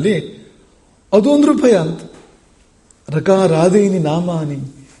ಇದೆಯಲ್ಲ ಅಲ್ಲಿ, ಅದೊಂದ್ರು ಭಯ ಅಂತ. ರಕಾರಾದೀನಿ ನಾಮಾನಿ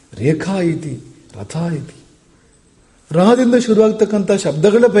ರೇಖಾ ಇತಿ ರಥ ಇತಿ. ರಾದಿಂದ ಶುರುವಾಗ್ತಕ್ಕಂಥ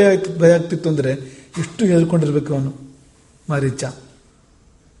ಶಬ್ದಗಳೇ ಭಯ ಆಗ್ತಿತ್ತು ಅಂದ್ರೆ ಎಷ್ಟು ಹೇಳ್ಕೊಂಡಿರ್ಬೇಕು ಅವನು ಮಾರೀಚ.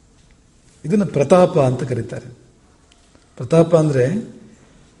 ಇದನ್ನು ಪ್ರತಾಪ ಅಂತ ಕರೀತಾರೆ. ಪ್ರತಾಪ ಅಂದ್ರೆ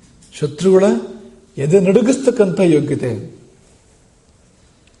ಶತ್ರುಗಳ ಎದೆ ನಡುಗಿಸ್ತಕ್ಕಂಥ ಯೋಗ್ಯತೆ.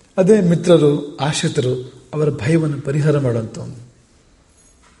 ಅದೇ ಮಿತ್ರರು, ಆಶ್ರಿತರು ಅವರ ಭಯವನ್ನು ಪರಿಹಾರ ಮಾಡುವಂಥವನು,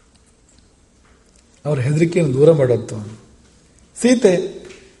 ಅವರ ಹೆದರಿಕೆಯನ್ನು ದೂರ ಮಾಡುವಂಥವನು.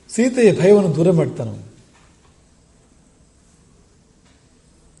 ಸೀತೆಯ ಭಯವನ್ನು ದೂರ ಮಾಡ್ತಾನವನು.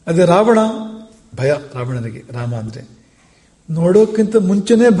 ಅದೇ ರಾವಣ, ಭಯ ರಾವಣನಿಗೆ. ರಾಮ ಅಂದ್ರೆ ನೋಡೋಕ್ಕಿಂತ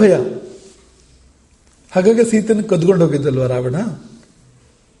ಮುಂಚೆನೇ ಭಯ. ಹಾಗಾಗಿ ಸೀತೆಯನ್ನು ಕದ್ಕೊಂಡು ಹೋಗಿದ್ದಲ್ವ ರಾವಣ.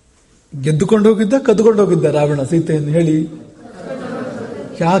 ಗೆದ್ದುಕೊಂಡು ಹೋಗಿದ್ದ, ಕದ್ಕೊಂಡು ಹೋಗಿದ್ದ ರಾವಣ ಸೀತೆಯನ್ನು? ಹೇಳಿ,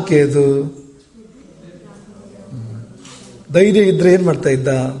 ಯಾಕೆ ಅದು? ಧೈರ್ಯ ಇದ್ರೆ ಏನ್ ಮಾಡ್ತಾ ಇದ್ದ?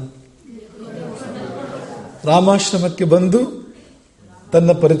 ರಾಮಾಶ್ರಮಕ್ಕೆ ಬಂದು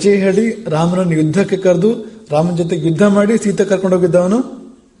ತನ್ನ ಪರಿಚಯ ಹೇಳಿ ರಾಮನನ್ನು ಯುದ್ಧಕ್ಕೆ ಕರೆದು ರಾಮನ ಜೊತೆಗೆ ಯುದ್ಧ ಮಾಡಿ ಸೀತೆ ಕರ್ಕೊಂಡು ಹೋಗಿದ್ದವನು.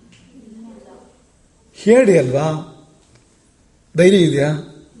 ಹೇಳಿ ಅಲ್ವಾ, ಧೈರ್ಯ ಇದೆಯಾ?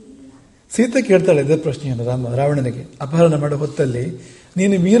 ಸೀತೆ ಕೇಳ್ತಾಳೆ ಇದೇ ಪ್ರಶ್ನೆಯನ್ನು ರಾವಣನಿಗೆ. ಅಪಹರಣ ಮಾಡೋ ಹೊತ್ತಲ್ಲಿ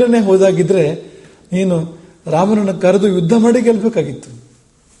ನೀನು ವೀರನೇ ಹೋದಾಗಿದ್ರೆ ನೀನು ರಾಮನನ್ನು ಕರೆದು ಯುದ್ಧ ಮಾಡಿ ಗೆಲ್ಬೇಕಾಗಿತ್ತು.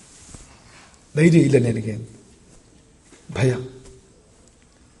 ಧೈರ್ಯ ಇಲ್ಲ ನಿನಗೆ, ಭಯ.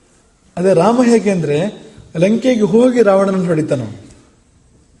 ಅದೇ ರಾಮ ಹೇಗೆ ಅಂದ್ರೆ ಲಂಕೆಗೆ ಹೋಗಿ ರಾವಣನನ್ನು ಹೊಡಿತಾನ.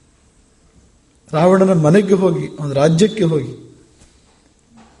 ರಾವಣನ ಮನೆಗೆ ಹೋಗಿ, ಅವನ ರಾಜ್ಯಕ್ಕೆ ಹೋಗಿ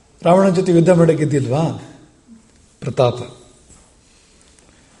ರಾವಣನ ಜೊತೆ ಯುದ್ಧ ಮಾಡಕ್ಕಿದ್ದಿಲ್ವಾ? ಪ್ರತಾಪ.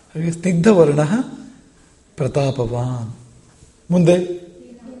 ಹಾಗೆ ಸ್ನಿಗ್ಧ ವರ್ಣ ಪ್ರತಾಪವಾನ್. ಮುಂದೆ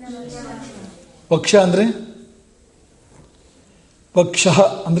ಪಕ್ಷ ಅಂದ್ರೆ, ಪಕ್ಷ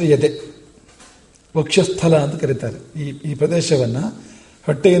ಅಂದ್ರೆ ಎದೆ, ವಕ್ಷಸ್ಥಲ ಅಂತ ಕರೀತಾರೆ. ಈ ಪ್ರದೇಶವನ್ನ,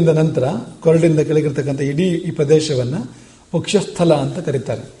 ಹೊಟ್ಟೆಯಿಂದ ನಂತರ ಕೊರಳಿಂದ ಕೆಳಗಿರ್ತಕ್ಕಂಥ ಇಡೀ ಈ ಪ್ರದೇಶವನ್ನ ವಕ್ಷಸ್ಥಲ ಅಂತ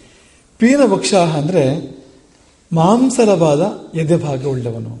ಕರೀತಾರೆ. ಪೀನ ವಕ್ಷ ಅಂದ್ರೆ ಮಾಂಸಲವಾದ ಎದೆ ಭಾಗ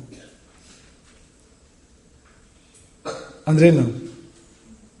ಉಳ್ಳವನು. ಅಂದ್ರೇನು?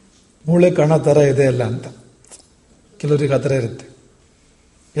 ಮೂಳೆ ಕಾಣೋ ತರ ಎದೆ ಅಲ್ಲ ಅಂತ. ಕೆಲವರಿಗೆ ಆ ಥರ ಇರುತ್ತೆ,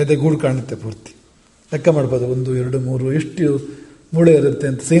 ಎದೆ ಗೂಡು ಕಾಣುತ್ತೆ ಪೂರ್ತಿ. ಲೆಕ್ಕ ಮಾಡ್ಬೋದು, 1, 2, 3 ಎಷ್ಟು ಮೂಳೆ ಇರುತ್ತೆ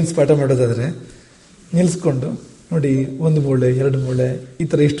ಅಂತ ಸೈನ್ಸ್ ಪಾಠ ಮಾಡೋದಾದರೆ ನಿಲ್ಲಿಸ್ಕೊಂಡು ನೋಡಿ 1 ಮೂಳೆ 2 ಮೂಳೆ ಈ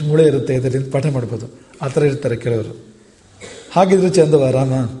ಥರ ಇಷ್ಟು ಮೂಳೆ ಇರುತ್ತೆ ಇದರಿಂದ ಪಾಠ ಮಾಡ್ಬೋದು. ಆ ಥರ ಇರ್ತಾರೆ ಕೆಲವರು. ಹಾಗಿದ್ರೆ ಚಂದವ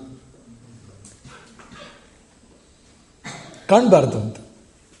ರಾಮ ಕಾಣಬಾರ್ದು ಅಂತ.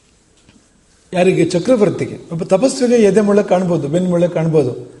 ಯಾರಿಗೆ? ಚಕ್ರವರ್ತಿಗೆ. ಒಬ್ಬ ತಪಸ್ವಿಗೆ ಎದೆ ಮುಳ್ಳೆ ಕಾಣ್ಬೋದು, ಬೆನ್ನು ಮುಳ್ಳೆ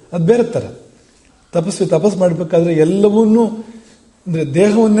ಕಾಣ್ಬೋದು, ಅದು ಬೇರೆ ಥರ. ತಪಸ್ಸು ಮಾಡಬೇಕಾದ್ರೆ ಎಲ್ಲವನ್ನೂ ಅಂದರೆ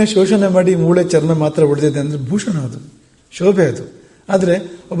ದೇಹವನ್ನೇ ಶೋಷಣೆ ಮಾಡಿ ಮೂಳೆ ಚರ್ಮ ಮಾತ್ರ ಉಳಿದಿದೆ ಅಂದರೆ ಭೂಷಣ, ಅದು ಶೋಭೆ ಅದು. ಆದರೆ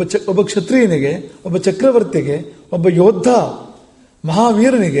ಒಬ್ಬ ಕ್ಷತ್ರಿಯನಿಗೆ, ಒಬ್ಬ ಚಕ್ರವರ್ತಿಗೆ, ಒಬ್ಬ ಯೋಧ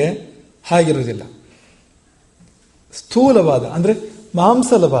ಮಹಾವೀರನಿಗೆ ಹಾಗಿರುವುದಿಲ್ಲ. ಸ್ಥೂಲವಾದ ಅಂದರೆ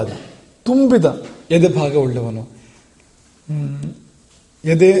ಮಾಂಸಲವಾದ ತುಂಬಿದ ಎದೆ ಭಾಗ ಉಳ್ಳವನು.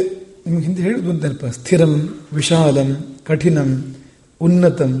 ಎದೆ ನಿಮ್ಗೆ ಹಿಂದೆ ಹೇಳುದು ಅಂತ ನೆನಪ, ಸ್ಥಿರಂ ವಿಶಾಲಂ ಕಠಿಣಂ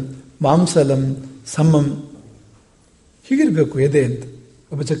ಉನ್ನತಂ ಮಾಂಸಲಂ ಸಮಂ, ಹೀಗಿರ್ಬೇಕು ಎದೆ ಅಂತ.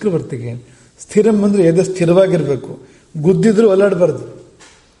 ಒಬ್ಬ ಚಕ್ರವರ್ತಿಗೆ ಸ್ಥಿರಂ ಅಂದ್ರೆ ಎದೆ ಸ್ಥಿರವಾಗಿರ್ಬೇಕು, ಗುದ್ದಿದ್ರು ಅಲ್ಲಾಡಬಾರ್ದು,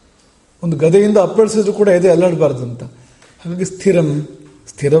 ಒಂದು ಗದೆಯಿಂದ ಅಪ್ಪಳಿಸಿದ್ರು ಕೂಡ ಎದೆ ಅಲ್ಲಾಡಬಾರ್ದು ಅಂತ. ಹಾಗಾಗಿ ಸ್ಥಿರಂ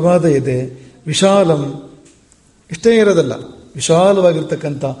ಸ್ಥಿರವಾದ ಎದೆ, ವಿಶಾಲಂ ಇಷ್ಟೇ ಇರೋದಲ್ಲ,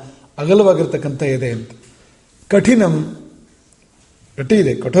 ವಿಶಾಲವಾಗಿರ್ತಕ್ಕಂಥ ಅಗಲವಾಗಿರ್ತಕ್ಕಂಥ ಎದೆ ಅಂತ. ಕಠಿಣಂ ಗಟ್ಟಿ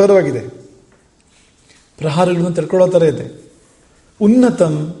ಇದೆ, ಕಠೋರವಾಗಿದೆ, ಪ್ರಹಾರಗಳನ್ನು ತಡ್ಕೊಳ್ಳೋ ಥರ ಇದೆ.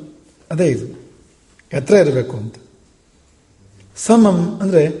 ಉನ್ನತಂ ಅದೇ ಇದು, ಎತ್ತರ ಇರಬೇಕು ಅಂತ. ಸಮಂ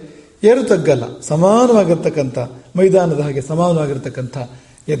ಅಂದರೆ ಏರು ತಗ್ಗಲ್ಲ, ಸಮಾನವಾಗಿರ್ತಕ್ಕಂಥ ಮೈದಾನದ ಹಾಗೆ ಸಮಾನವಾಗಿರ್ತಕ್ಕಂಥ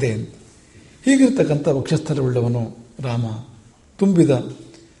ಎದೆ ಅಂತ. ಹೀಗಿರ್ತಕ್ಕಂಥ ವಕ್ಷಸ್ಥಲವುಳ್ಳವನು ರಾಮ, ತುಂಬಿದ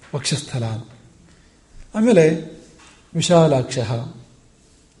ವಕ್ಷಸ್ಥಲ. ಆಮೇಲೆ ವಿಶಾಲಾಕ್ಷ.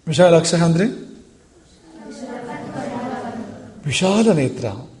 ವಿಶಾಲಾಕ್ಷ ಅಂದರೆ ವಿಶಾಲ ನೇತ್ರ,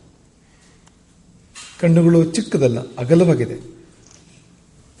 ಕಣ್ಣುಗಳು ಚಿಕ್ಕದಲ್ಲ, ಅಗಲವಾಗಿದೆ,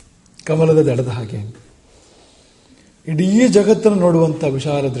 ಕಮಲದ ದಡದ ಹಾಗೆ. ಇಡೀ ಜಗತ್ತನ್ನು ನೋಡುವಂಥ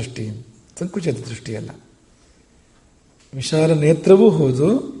ವಿಶಾಲ ದೃಷ್ಟಿ, ಸಂಕುಚಿತ ದೃಷ್ಟಿಯಲ್ಲ. ವಿಶಾಲ ನೇತ್ರವೂ ಹೌದು,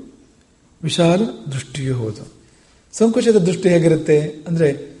 ವಿಶಾಲ ದೃಷ್ಟಿಯೂ ಹೌದು. ಸಂಕುಚಿತ ದೃಷ್ಟಿ ಹೇಗಿರುತ್ತೆ ಅಂದರೆ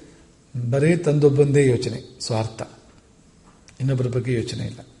ಬರೀ ತಂದೊಬ್ಬಂದೇ ಯೋಚನೆ, ಸ್ವಾರ್ಥ, ಇನ್ನೊಬ್ಬರ ಬಗ್ಗೆ ಯೋಚನೆ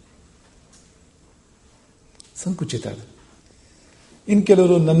ಇಲ್ಲ, ಸಂಕುಚಿತ ಅದು. ಇನ್ನು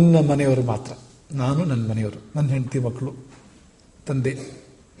ಕೆಲವರು ನನ್ನ ಮನೆಯವರು ಮಾತ್ರ, ನಾನು ನನ್ನ ಮನೆಯವರು, ನನ್ನ ಹೆಂಡತಿ ಮಕ್ಕಳು, ತಂದೆ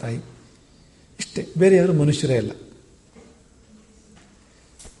ತಾಯಿ, ಇಷ್ಟೇ, ಬೇರೆ ಯಾರು ಮನುಷ್ಯರೇ ಇಲ್ಲ.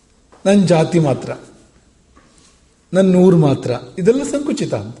 ನನ್ನ ಜಾತಿ ಮಾತ್ರ, ನನ್ನ ಊರು ಮಾತ್ರ, ಇದೆಲ್ಲ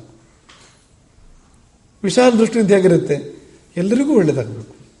ಸಂಕುಚಿತ ಅಂತ. ವಿಶಾಲ ದೃಷ್ಟಿಯಿಂದ ಹೇಗಿರುತ್ತೆ? ಎಲ್ಲರಿಗೂ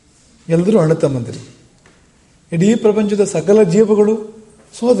ಒಳ್ಳೆಯದಾಗಬೇಕು, ಎಲ್ಲರೂ ಅಣ್ಣ ತಮ್ಮಂದಿರು, ಇಡೀ ಪ್ರಪಂಚದ ಸಕಲ ಜೀವಗಳು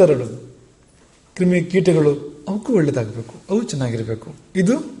ಸೋದರರು, ಕ್ರಿಮಿ ಕೀಟಗಳು, ಅವಕ್ಕೂ ಒಳ್ಳೆಯದಾಗಬೇಕು, ಅವು ಚೆನ್ನಾಗಿರಬೇಕು.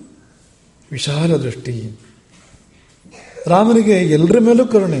 ಇದು ವಿಶಾಲ ದೃಷ್ಟಿ. ರಾಮನಿಗೆ ಎಲ್ಲರ ಮೇಲೂ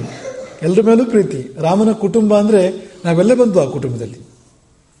ಕರುಣೆ, ಎಲ್ಲರ ಮೇಲೂ ಪ್ರೀತಿ. ರಾಮನ ಕುಟುಂಬ ಅಂದರೆ ನಾವೆಲ್ಲ ಬಂದು ಆ ಕುಟುಂಬದಲ್ಲಿ,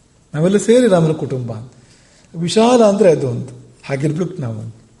 ನಾವೆಲ್ಲ ಸೇರಿ ರಾಮನ ಕುಟುಂಬ. ವಿಶಾಲ ಅಂದರೆ ಅದು ಅಂತ. ಹಾಗಿರ್ಬೇಕು ನಾವು,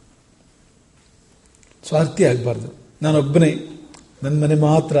 ಸ್ವಾರ್ಥಿ ಆಗಬಾರ್ದು. ನಾನೊಬ್ಬನೇ, ನನ್ನ ಮನೆ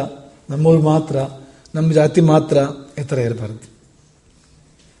ಮಾತ್ರ, ನಮ್ಮವ್ರು ಮಾತ್ರ, ನಮ್ಮ ಜಾತಿ ಮಾತ್ರ, ಈ ಥರ ಇರಬಾರ್ದು.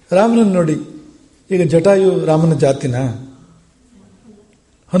 ರಾಮನನ್ನು ನೋಡಿ, ಈಗ ಜಟಾಯು ರಾಮನ ಜಾತಿನ,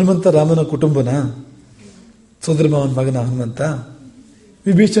 ಹನುಮಂತ ರಾಮನ ಕುಟುಂಬನ, ಸೋದರಮಾವನ ಮಗನ ಹನುಮಂತ.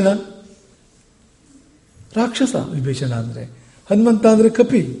 ವಿಭೀಷಣ ರಾಕ್ಷಸ, ವಿಭೀಷಣ ಅಂದರೆ. ಹನುಮಂತ ಅಂದರೆ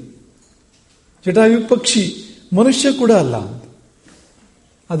ಕಪಿ, ಜಟಾಯು ಪಕ್ಷಿ, ಮನುಷ್ಯ ಕೂಡ ಅಲ್ಲ.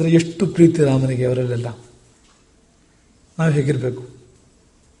 ಆದರೆ ಎಷ್ಟು ಪ್ರೀತಿ ರಾಮನಿಗೆ ಅವರಲ್ಲೆಲ್ಲ. ನಾವು ಹೇಗಿರಬೇಕು?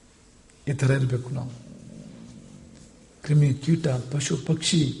 ಈ ಥರ ಇರಬೇಕು ನಾವು. ಕ್ರಿಮಿ ಕೀಟ ಪಶು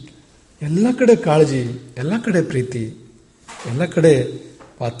ಪಕ್ಷಿ ಎಲ್ಲ ಕಡೆ ಕಾಳಜಿ, ಎಲ್ಲ ಕಡೆ ಪ್ರೀತಿ, ಎಲ್ಲ ಕಡೆ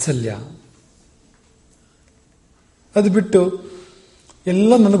ವಾತ್ಸಲ್ಯ. ಅದು ಬಿಟ್ಟು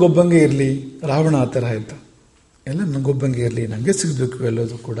ಎಲ್ಲ ನನಗೊಬ್ಬಂಗೆ ಇರಲಿ, ರಾವಣ ಆ ಥರ ಆಯ್ತು, ಎಲ್ಲ ನನಗೊಬ್ಬಂಗೆ ಇರಲಿ, ನನಗೆ ಸಿಗಬೇಕು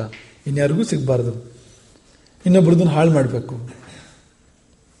ಎಲ್ಲೋದು ಕೂಡ, ಇನ್ಯಾರಿಗೂ ಸಿಗಬಾರ್ದು, ಇನ್ನೊಬ್ರದನ್ನು ಹಾಳು ಮಾಡಬೇಕು.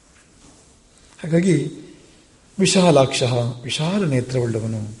 ಹಾಗಾಗಿ ವಿಶಾಲಾಕ್ಷ, ವಿಶಾಲ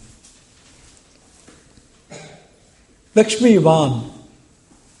ನೇತ್ರವುಳ್ಳವನು. ಲಕ್ಷ್ಮೀವಾನ್,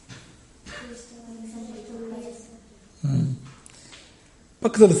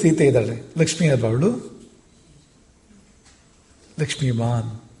 ಪಕ್ಕದಲ್ಲಿ ಸೀತೆ ಇದ್ದಾಳೆ, ಲಕ್ಷ್ಮೀ ಅಲ್ವಾ ಅವಳು? ಲಕ್ಷ್ಮೀವಾನ್.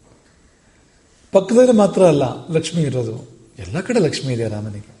 ಪಕ್ಕದಲ್ಲಿ ಮಾತ್ರ ಅಲ್ಲ ಲಕ್ಷ್ಮಿ ಇರೋದು, ಎಲ್ಲ ಕಡೆ ಲಕ್ಷ್ಮಿ ಇದೆ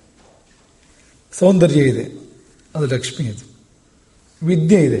ರಾಮನಿಗೆ. ಸೌಂದರ್ಯ ಇದೆ, ಅದು ಲಕ್ಷ್ಮಿ. ಅದು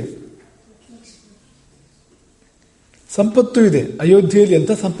ವಿದ್ಯೆ ಇದೆ, ಸಂಪತ್ತು ಇದೆ. ಅಯೋಧ್ಯೆಯಲ್ಲಿ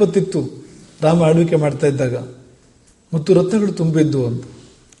ಎಂಥ ಸಂಪತ್ತಿತ್ತು ರಾಮ ಆಳ್ವಿಕೆ ಮಾಡ್ತಾ ಇದ್ದಾಗ, ಮತ್ತು ರತ್ನಗಳು ತುಂಬಿದ್ವು ಅಂತ,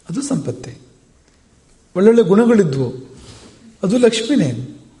 ಅದು ಸಂಪತ್ತೇ. ಒಳ್ಳೊಳ್ಳೆ ಗುಣಗಳಿದ್ವು, ಅದು ಲಕ್ಷ್ಮಿನೇ.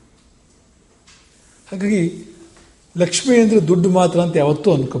 ಹಾಗಾಗಿ ಲಕ್ಷ್ಮಿ ಅಂದರೆ ದುಡ್ಡು ಮಾತ್ರ ಅಂತ ಯಾವತ್ತೂ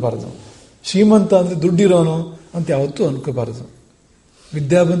ಅನ್ಕೋಬಾರದು. ಶ್ರೀಮಂತ ಅಂದರೆ ದುಡ್ಡಿರೋನು ಅಂತ ಯಾವತ್ತೂ ಅನ್ಕೋಬಾರದು.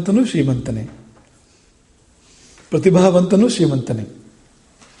 ವಿದ್ಯಾವಂತನೂ ಶ್ರೀಮಂತನೇ, ಪ್ರತಿಭಾವಂತನೂ ಶ್ರೀಮಂತನೇ.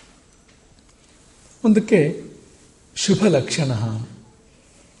 ಒಂದಕ್ಕೆ ಶುಭ ಲಕ್ಷಣ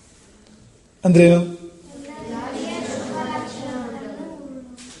ಅಂದ್ರೇನು?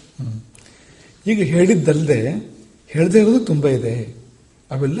 ಈಗ ಹೇಳಿದ್ದಲ್ಲದೆ ಹೇಳದೇ ಇರೋದು ತುಂಬ ಇದೆ.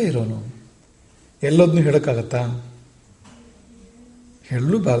 ಅವೆಲ್ಲ ಇರೋನು ಎಲ್ಲದನ್ನು ಹೇಳೋಕ್ಕಾಗತ್ತಾ?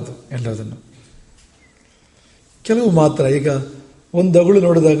 ಹೇಳಲೂಬಾರ್ದು ಎಲ್ಲದನ್ನು. ಕೆಲವು ಮಾತ್ರ. ಈಗ ಒಂದು ಅಗಳು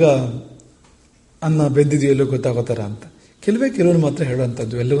ನೋಡಿದಾಗ ಅನ್ನ ಬೆಂದಿದೆಯಲ್ಲೋ ಗೊತ್ತಾಗೋತಾರ ಅಂತ. ಕೆಲವೇ ಮಾತ್ರ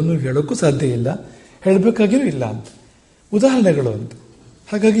ಹೇಳುವಂಥದ್ದು. ಎಲ್ಲವನ್ನೂ ಹೇಳೋಕ್ಕೂ ಸಾಧ್ಯ ಇಲ್ಲ, ಹೇಳಬೇಕಾಗಿಯೂ ಇಲ್ಲ ಅಂತ ಉದಾಹರಣೆಗಳು ಅಂತ.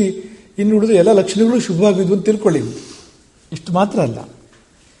 ಹಾಗಾಗಿ ಇನ್ನು ಉಳಿದ ಎಲ್ಲ ಲಕ್ಷಣಗಳು ಶುಭವಾಗಿದ್ವು ಅಂತ ತಿಳ್ಕೊಳ್ಳಿ. ಇಷ್ಟು ಮಾತ್ರ ಅಲ್ಲ,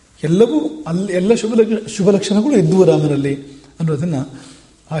 ಎಲ್ಲವೂ ಅಲ್ಲಿ ಎಲ್ಲ ಶುಭ ಲಕ್ಷಣಗಳು ಇದ್ವು ರಾಮನಲ್ಲಿ ಅನ್ನೋದನ್ನ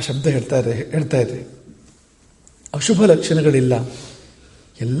ಆ ಶಬ್ದ ಹೇಳ್ತಾ ಇದೆ. ಅಶುಭ ಲಕ್ಷಣಗಳಿಲ್ಲ,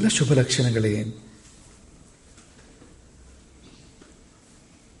 ಎಲ್ಲ ಶುಭ ಲಕ್ಷಣಗಳೇ.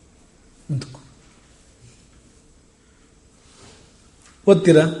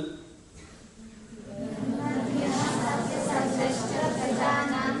 ಓದ್ತೀರಾ?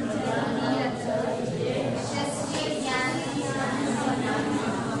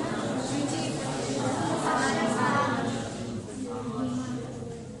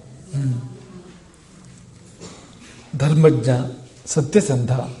 ಧರ್ಮಜ್ಞ,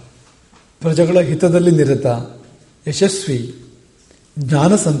 ಸತ್ಯಸಂಧ, ಪ್ರಜೆಗಳ ಹಿತದಲ್ಲಿ ನಿರತ, ಯಶಸ್ವಿ,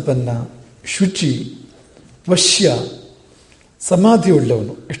 ಜ್ಞಾನ ಸಂಪನ್ನ, ಶುಚಿ, ವಶ್ಯ, ಸಮಾಧಿ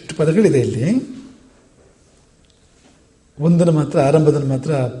ಉಳ್ಳವನು. ಎಷ್ಟು ಪದಗಳಿದೆ ಇಲ್ಲಿ. ಒಂದನ್ನು ಮಾತ್ರ, ಆರಂಭದಲ್ಲಿ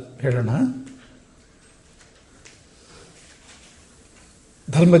ಮಾತ್ರ ಹೇಳೋಣ.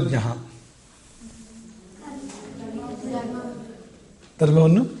 ಧರ್ಮಜ್ಞ,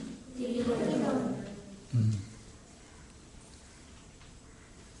 ಧರ್ಮವನ್ನು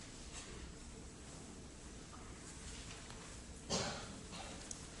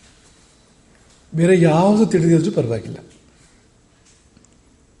ಬೇರೆ ಯಾವುದು ತಿಳಿದಿದ್ರೂ ಪರವಾಗಿಲ್ಲ,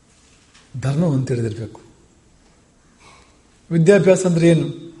 ಧರ್ಮವನ್ನು ತಿಳಿದಿರಬೇಕು. ವಿದ್ಯಾಭ್ಯಾಸ ಅಂದ್ರೆ ಏನು?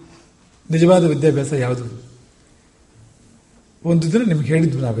 ನಿಜವಾದ ವಿದ್ಯಾಭ್ಯಾಸ ಯಾವುದು? ಒಂದು ದಿನ ನಿಮ್ಗೆ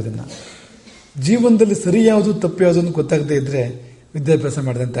ಹೇಳಿದ್ವಿ ನಾವು ಇದನ್ನ. ಜೀವನದಲ್ಲಿ ಸರಿ ಯಾವುದು ತಪ್ಪು ಯಾವುದು ಅಂತ ಗೊತ್ತಾಗದೇ ಇದ್ರೆ ವಿದ್ಯಾಭ್ಯಾಸ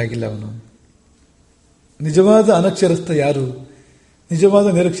ಮಾಡಿದಂತಾಗಿಲ್ಲ ಅವನು. ನಿಜವಾದ ಅನಕ್ಷರಸ್ಥ ಯಾರು, ನಿಜವಾದ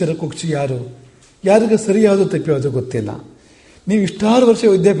ನಿರಕ್ಷರ ಕುಕ್ಷಿ ಯಾರು, ಯಾರಿಗೆ ಸರಿ ಯಾವುದು ತಪ್ಪು ಯಾವುದು ಗೊತ್ತಿಲ್ಲ. ನೀವು ಇಷ್ಟಾರು ವರ್ಷ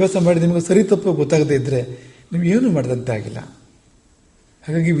ವಿದ್ಯಾಭ್ಯಾಸ ಮಾಡಿ ನಿಮಗೆ ಸರಿ ತಪ್ಪು ಗೊತ್ತಾಗದೇ ಇದ್ರೆ ನೀವು ಏನು ಮಾಡಿದಂತೆ ಆಗಿಲ್ಲ.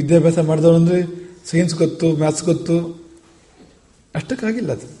 ಹಾಗಾಗಿ ವಿದ್ಯಾಭ್ಯಾಸ ಮಾಡಿದವರು ಅಂದರೆ ಸೈನ್ಸ್ ಗೊತ್ತು, ಮ್ಯಾಥ್ಸ್ ಗೊತ್ತು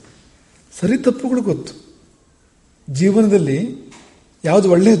ಅಷ್ಟಕ್ಕಾಗಿಲ್ಲ. ಅದು ಸರಿ ತಪ್ಪುಗಳು ಗೊತ್ತು. ಜೀವನದಲ್ಲಿ ಯಾವುದು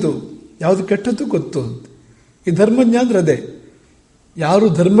ಒಳ್ಳೆಯದು ಯಾವುದು ಕೆಟ್ಟದ್ದು ಗೊತ್ತು. ಈ ಧರ್ಮಜ್ಞ ಅಂದ್ರೆ ಅದೇ. ಯಾರು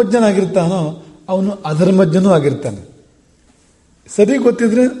ಧರ್ಮಜ್ಞನಾಗಿರ್ತಾನೋ ಅವನು ಅಧರ್ಮಜ್ಞನೂ ಆಗಿರ್ತಾನೆ. ಸರಿ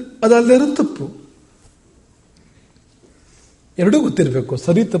ಗೊತ್ತಿದ್ರೆ ಅದಲ್ಲದೆ ಇರೋ ತಪ್ಪು. ಎರಡೂ ಗೊತ್ತಿರಬೇಕು,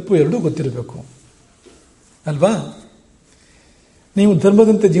 ಸರಿ ತಪ್ಪು ಎರಡೂ ಗೊತ್ತಿರಬೇಕು ಅಲ್ವಾ? ನೀವು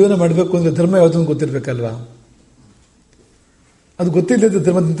ಧರ್ಮದಂತೆ ಜೀವನ ಮಾಡಬೇಕು ಅಂದ್ರೆ ಧರ್ಮ ಯಾವುದನ್ನು ಗೊತ್ತಿರಬೇಕಲ್ವಾ? ಅದು ಗೊತ್ತಿಲ್ಲದೆ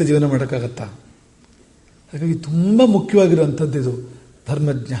ಧರ್ಮದಂತೆ ಜೀವನ ಮಾಡೋಕ್ಕಾಗತ್ತಾ? ಹಾಗಾಗಿ ತುಂಬ ಮುಖ್ಯವಾಗಿರುವಂಥದ್ದು ಇದು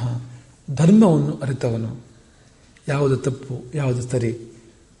ಧರ್ಮಜ್ಞ, ಧರ್ಮವನ್ನು ಅರಿತವನು, ಯಾವುದು ತಪ್ಪು ಯಾವುದು ಸರಿ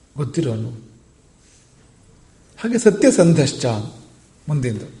ಗೊತ್ತಿರೋನು. ಹಾಗೆ ಸತ್ಯಸಂಧಶ್ಚ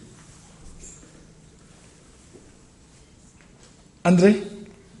ಮುಂದಿಂದು ಅಂದ್ರೆ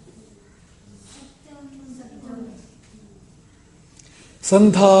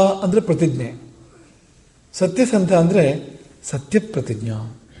ಸಂಧ ಅಂದ್ರೆ ಪ್ರತಿಜ್ಞೆ, ಸತ್ಯಸಂಧ ಅಂದ್ರೆ ಸತ್ಯ ಪ್ರತಿಜ್ಞಾ.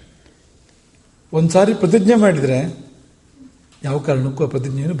 ಒಂದ್ಸಾರಿ ಪ್ರತಿಜ್ಞೆ ಮಾಡಿದ್ರೆ ಯಾವ ಕಾರಣಕ್ಕೂ ಆ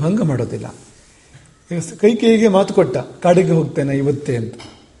ಪ್ರತಿಜ್ಞೆಯನ್ನು ಭಂಗ ಮಾಡೋದಿಲ್ಲ. ಈಗ ಕೈಕೇಯಿಗೆ ಮಾತು ಕೊಟ್ಟ, ಕಾಡಿಗೆ ಹೋಗ್ತೇನೆ ಇವತ್ತೇ ಅಂತ.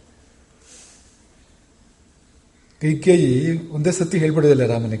 ಕೈಕೇಯಿ ಒಂದೇ ಸತಿ ಹೇಳ್ಬಿಡೋದಿಲ್ಲ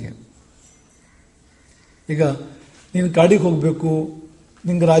ರಾಮನಿಗೆ. ಈಗ ನೀನು ಕಾಡಿಗೆ ಹೋಗ್ಬೇಕು,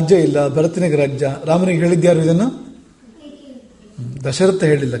 ನಿಂಗೆ ರಾಜ್ಯ ಇಲ್ಲ, ಭರತನಿಗೆ ರಾಜ್ಯ. ರಾಮನಿಗೆ ಹೇಳಿದ್ಯಾರು ಇದನ್ನು? ದಶರಥ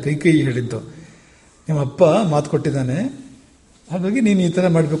ಹೇಳಿಲ್ಲ, ಕೈಕೇಯಿ ಹೇಳಿದ್ದು. ನಿಮ್ಮಪ್ಪ ಮಾತು ಕೊಟ್ಟಿದ್ದಾನೆ, ಹಾಗಾಗಿ ನೀನು ಈ ಥರ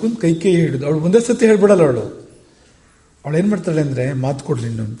ಮಾಡಬೇಕು ಅಂತ ಕೈಕೇಯಿ ಹೇಳಿದ್ದು. ಅವಳು ಒಂದೇ ಸತಿ ಹೇಳ್ಬಿಡಲ್ಲ. ಅವಳು ಏನು ಮಾಡ್ತಾಳೆ ಅಂದರೆ, ಮಾತು ಕೊಡ್ಲಿ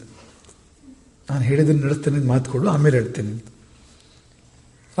ಇನ್ನೊಂದು, ನಾನು ಹೇಳಿದ್ದನ್ನು ನಡೆಸ್ತೇನೆ, ಮಾತು ಕೊಡು, ಆಮೇಲೆ ಹೇಳ್ತೇನೆ ಅಂತ.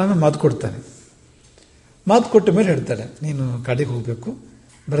 ಆಮೇಲೆ ಮಾತು ಕೊಡ್ತಾನೆ. ಮಾತು ಕೊಟ್ಟ ಮೇಲೆ ಹೇಳ್ತಾಳೆ, ನೀನು ಕಾಡಿಗೆ ಹೋಗಬೇಕು,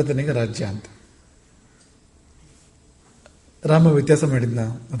 ಭರತನಿಗೆ ರಾಜ್ಯ ಅಂತ. ರಾಮ ವ್ಯತ್ಯಾಸ ಮಾಡಿದ್ನ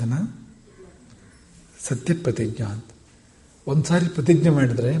ಅದನ್ನ ಸತ್ಯ ಪ್ರತಿಜ್ಞಾ ಅಂತ. ಒಂದ್ಸಾರಿ ಪ್ರತಿಜ್ಞೆ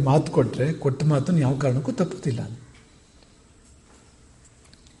ಮಾಡಿದ್ರೆ, ಮಾತು ಕೊಟ್ಟರೆ ಕೊಟ್ಟ ಮಾತನ್ನು ಯಾವ ಕಾರಣಕ್ಕೂ ತಪ್ಪುತ್ತಿಲ್ಲ.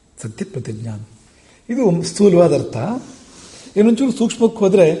 ಸತ್ಯ ಪ್ರತಿಜ್ಞಾ ಇದು ಸ್ಥೂಲವಾದ ಅರ್ಥ. ಇನ್ನೊಂಚೂರು ಸೂಕ್ಷ್ಮಕ್ಕೆ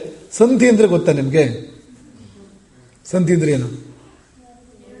ಹೋದ್ರೆ ಸಂಧಿ ಅಂದ್ರೆ ಗೊತ್ತಾ ನಿಮ್ಗೆ? ಸಂಧಿ ಅಂದ್ರೆ ಏನು?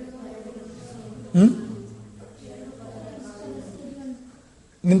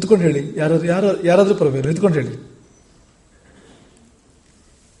 ನಿಂತ್ಕೊಂಡು ಹೇಳಿ. ಯಾರಾದ್ರೂ ಪರವಾಗಿಲ್ಲ, ನಿಂತ್ಕೊಂಡು ಹೇಳಿ.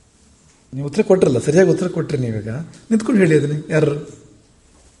 ನೀವು ಉತ್ತರ ಕೊಟ್ರಲ್ಲ, ಸರಿಯಾಗಿ ಉತ್ತರ ಕೊಟ್ರಿ ನೀವೀಗ. ನಿಂತ್ಕೊಂಡು ಹೇಳಿ ಅದನ್ನ.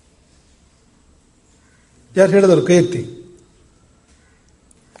 ಯಾರು ಹೇಳಿದವರು ಕೈ ಎತ್ತಿ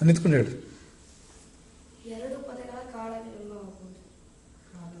ನಿಂತ್ಕೊಂಡು ಹೇಳಿ.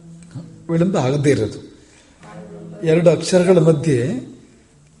 ವಿಳಂಬ ಆಗದೇ ಇರೋದು, ಎರಡು ಅಕ್ಷರಗಳ ಮಧ್ಯೆ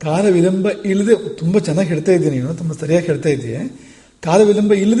ಕಾಲ ವಿಳಂಬ ಇಲ್ಲದೆ, ತುಂಬ ಚೆನ್ನಾಗಿ ಹೇಳ್ತಾ ಇದ್ದೀನಿ ನೀನು, ತುಂಬ ಸರಿಯಾಗಿ ಹೇಳ್ತಾ ಇದೆಯೇ. ಕಾಲ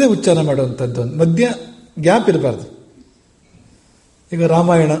ವಿಳಂಬ ಇಲ್ಲದೆ ಉಚ್ಚಾರ ಮಾಡುವಂಥದ್ದು, ಮಧ್ಯ ಗ್ಯಾಪ್ ಇರಬಾರ್ದು. ಈಗ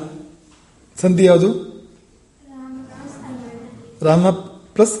ರಾಮಾಯಣ ಸಂಧಿ ಯಾವುದು? ರಾಮ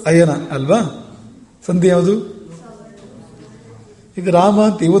ಪ್ಲಸ್ ಅಯನ ಅಲ್ವಾ? ಸಂಧಿ ಯಾವುದು? ಈಗ ರಾಮ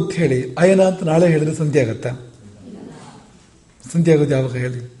ಅಂತ ಇವತ್ತು ಹೇಳಿ ಅಯನ ಅಂತ ನಾಳೆ ಹೇಳಿದ್ರೆ ಸಂಧಿ ಆಗತ್ತಾ? ಸಂಧಿ ಆಗೋದು ಯಾವಾಗ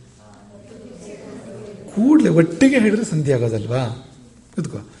ಹೇಳಿ? ಕೂಡಲೇ ಒಟ್ಟಿಗೆ ಹೇಳಿದ್ರೆ ಸಂಧಿ ಆಗೋದಲ್ವಾ?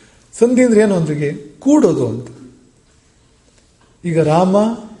 ಕೂತ್ಕೋ. ಸಂಧಿ ಅಂದ್ರೆ ಏನು ಅಂದ್ರಿಗೆ? ಕೂಡೋದು ಅಂತ. ಈಗ ರಾಮ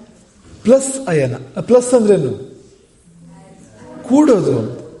ಪ್ಲಸ್ ಅಯನ, ಪ್ಲಸ್ ಅಂದ್ರೇನು? ಕೂಡೋದು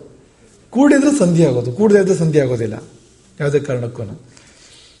ಅಂತ. ಕೂಡಿದ್ರೆ ಸಂಧಿ ಆಗೋದು, ಕೂಡದೇ ಇದ್ರೆ ಸಂಧಿ ಆಗೋದಿಲ್ಲ ಯಾವುದೇ ಕಾರಣಕ್ಕೂ.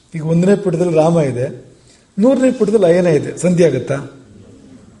 ಈಗ 1ನೇ ಪುಟದಲ್ಲಿ ರಾಮ ಇದೆ, 100ನೇ ಪುಟದಲ್ಲಿ ಅಯನ ಇದೆ, ಸಂಧಿ ಆಗುತ್ತಾ?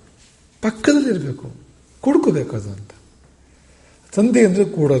 ಪಕ್ಕದಲ್ಲಿ ಇರಬೇಕು, ಕೂಡ್ಕೋಬೇಕು ಅದು ಅಂತ. ಸಂಧಿ ಅಂದ್ರೆ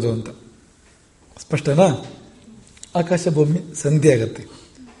ಕೂಡೋದು ಅಂತ. ಸ್ಪಷ್ಟನಾ? ಆಕಾಶ ಭೂಮಿ ಸಂಧಿ ಆಗತ್ತೆ.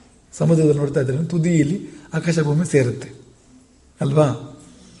 ಸಮುದ್ರದಲ್ಲಿ ನೋಡ್ತಾ ಇದ್ರೆ ತುದಿಯಲ್ಲಿ ಆಕಾಶ ಭೂಮಿ ಸೇರುತ್ತೆ ಅಲ್ವಾ?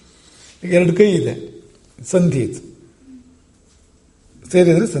 ಈಗ 2 ಕೈ ಇದೆ, ಸಂಧಿ ಇದು,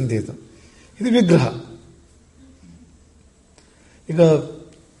 ಸೇರಿದ್ರೆ ಸಂಧಿ ಇದು. ಇದು ವಿಗ್ರಹ. ಈಗ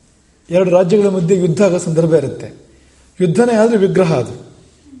 2 ರಾಜ್ಯಗಳ ಮಧ್ಯೆ ಯುದ್ಧ ಆಗೋ ಸಂದರ್ಭ ಇರುತ್ತೆ. ಯುದ್ಧನೇ ಆದ್ರೆ ವಿಗ್ರಹ ಅದು.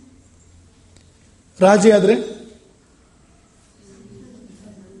 ರಾಜಿ ಆದ್ರೆ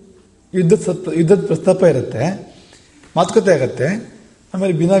ಯುದ್ಧದ ಪ್ರಸ್ತಾಪ ಇರುತ್ತೆ, ಮಾತುಕತೆ ಆಗತ್ತೆ,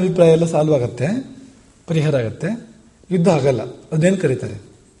 ಆಮೇಲೆ ಭಿನ್ನಾಭಿಪ್ರಾಯ ಎಲ್ಲ ಸಾಲ್ವ್ ಆಗತ್ತೆ, ಪರಿಹಾರ ಆಗತ್ತೆ, ಯುದ್ಧ ಆಗಲ್ಲ. ಅದೇನು ಕರೀತಾರೆ?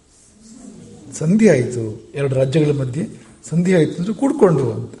 ಸಂಧಿ ಆಯಿತು. 2 ರಾಜ್ಯಗಳ ಮಧ್ಯೆ ಸಂಧಿ ಆಯಿತು ಅಂದ್ರೆ ಕೂಡ್ಕೊಂಡು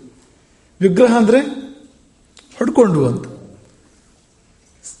ಅಂತ. ವಿಗ್ರಹ ಅಂದ್ರೆ ಹೊಡ್ಕೊಂಡು ಅಂತ,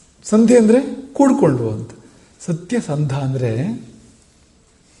 ಸಂಧಿ ಅಂದ್ರೆ ಕೂಡ್ಕೊಂಡು ಅಂತ. ಸತ್ಯಸಂಧ ಅಂದ್ರೆ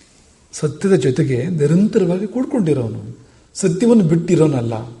ಸತ್ಯದ ಜೊತೆಗೆ ನಿರಂತರವಾಗಿ ಕೂಡ್ಕೊಂಡಿರೋನು, ಸತ್ಯವನ್ನು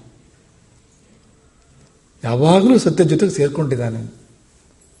ಬಿಟ್ಟಿರೋನಲ್ಲ, ಯಾವಾಗಲೂ ಸತ್ಯ ಜೊತೆಗೆ ಸೇರ್ಕೊಂಡಿದ್ದಾನೆ.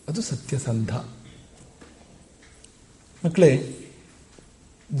 ಅದು ಸತ್ಯಸಂಧ. ಮಕ್ಕಳೇ,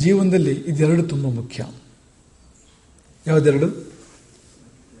 ಜೀವನದಲ್ಲಿ ಇದೆರಡು ತುಂಬ ಮುಖ್ಯ. ಯಾವುದೆರಡು?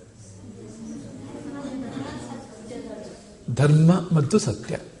 ಧರ್ಮ ಮತ್ತು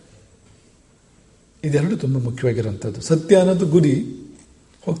ಸತ್ಯ. ಇದೆರಡು ತುಂಬ ಮುಖ್ಯವಾಗಿರುವಂಥದ್ದು. ಸತ್ಯ ಅನ್ನೋದು ಗುರಿ,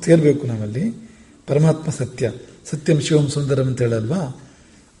 ಹೋಗಿ ಸೇರಬೇಕು ನಾವಲ್ಲಿ. ಪರಮಾತ್ಮ ಸತ್ಯ, ಸತ್ಯಂ ಶಿವಂ ಸುಂದರಂ ಅಂತ ಹೇಳಲ್ವಾ?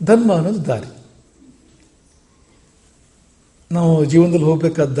 ಧರ್ಮ ಅನ್ನೋದು ದಾರಿ. ನಾವು ಜೀವನದಲ್ಲಿ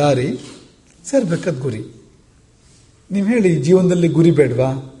ಹೋಗ್ಬೇಕಾದ ದಾರಿ, ಸೇರ್ಬೇಕಾದ ಗುರಿ. ನೀವು ಹೇಳಿ, ಜೀವನದಲ್ಲಿ ಗುರಿ ಬೇಡವಾ?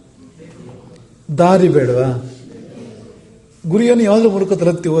 ದಾರಿ ಬೇಡವಾ? ಗುರಿಯನ್ನು ಯಾವುದ್ರ ಮೂಲಕ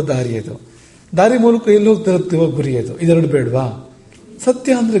ತರುತ್ತೀವೋ ದಾರಿ ಅದು, ದಾರಿ ಮೂಲಕ ಎಲ್ಲಿ ಹೋಗಿ ತರುತ್ತೀವೋ ಗುರಿ ಅದು. ಇದೆರಡು ಬೇಡವಾ?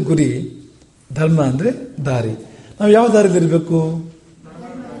 ಸತ್ಯ ಅಂದ್ರೆ ಗುರಿ, ಧರ್ಮ ಅಂದ್ರೆ ದಾರಿ. ನಾವು ಯಾವ ದಾರಿಲಿರಬೇಕು?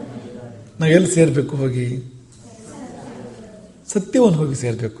 ನಾವು ಎಲ್ಲಿ ಸೇರ್ಬೇಕು? ಹೋಗಿ ಸತ್ಯವನ್ನು ಹೋಗಿ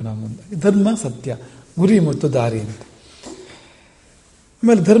ಸೇರ್ಬೇಕು ನಾವು ಮುಂದೆ. ಧರ್ಮ ಸತ್ಯ, ಗುರಿ ಮತ್ತು ದಾರಿ ಅಂತ.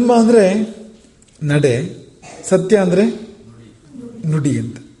 ಆಮೇಲೆ ಧರ್ಮ ಅಂದ್ರೆ ನಡೆ, ಸತ್ಯ ಅಂದ್ರೆ ನುಡಿ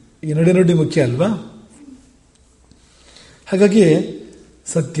ಅಂತ. ಈ ನಡೆ ನುಡಿ ಮುಖ್ಯ ಅಲ್ವಾ? ಹಾಗಾಗಿ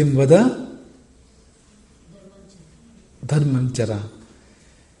ಸತ್ಯಂ ವದ ಧರ್ಮಂಚರ.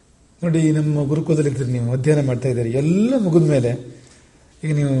 ನೋಡಿ, ನಮ್ಮ ಗುರುಕುಲದಲ್ಲಿದ್ದೀರಿ, ನೀವು ಅಧ್ಯಯನ ಮಾಡ್ತಾ ಇದ್ದೀರಿ, ಎಲ್ಲ ಮುಗಿದ ಮೇಲೆ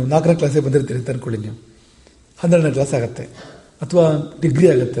ಈಗ ನೀವು 4ನೇ ಕ್ಲಾಸಿಗೆ ಬಂದಿರ್ತೀರಿ ಅಂತ ಅನ್ಕೊಳ್ಳಿ. ನೀವು 12ನೇ ಕ್ಲಾಸ್ ಆಗುತ್ತೆ ಅಥವಾ ಡಿಗ್ರಿ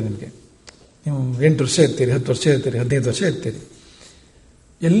ಆಗುತ್ತೆ ನಿಮಗೆ. ನೀವು 8 ವರ್ಷ ಇರ್ತೀರಿ, 10 ವರ್ಷ ಇರ್ತೀರಿ, 15 ವರ್ಷ ಇರ್ತೀರಿ.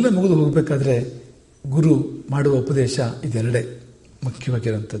 ಎಲ್ಲ ಮುಗಿದು ಹೋಗಬೇಕಾದ್ರೆ ಗುರು ಮಾಡುವ ಉಪದೇಶ ಇದೆರಡೇ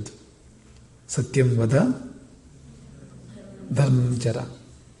ಮುಖ್ಯವಾಗಿರುವಂಥದ್ದು. ಸತ್ಯಂ ವದ ಧರ್ಮಂಚರ.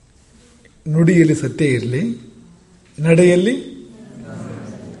 ನುಡಿಯಲ್ಲಿ ಸತ್ಯ ಇರಲಿ, ನಡೆಯಲ್ಲಿ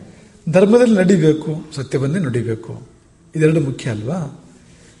ಧರ್ಮದಲ್ಲಿ ನಡಿಬೇಕು, ಸತ್ಯವನ್ನೇ ನುಡಿಬೇಕು. ಇದೆರಡು ಮುಖ್ಯ ಅಲ್ವಾ?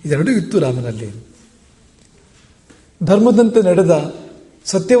 ಇದೆರಡು ಇತ್ತು ರಾಮನಲ್ಲಿ. ಧರ್ಮದಂತೆ ನಡೆದ,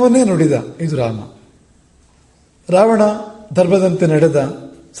 ಸತ್ಯವನ್ನೇ ನುಡಿದ, ಇದು ರಾಮ. ರಾವಣ ಧರ್ಮದಂತೆ ನಡೆದ,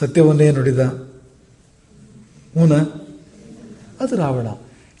 ಸತ್ಯವನ್ನೇ ನುಡಿದ, ಅದು ರಾವಣ.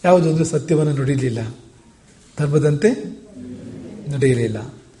 ಯಾವುದು ಅಂದರೆ ಸತ್ಯವನ್ನು ನುಡಿಲಿಲ್ಲ, ಧರ್ಮದಂತೆ ನಡೆಯಲಿಲ್ಲ.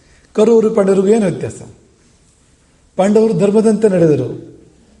 ಕೌರವರು ಪಾಂಡವರಿಗೂ ಏನು ವ್ಯತ್ಯಾಸ? ಪಾಂಡವರು ಧರ್ಮದಂತೆ ನಡೆದರು,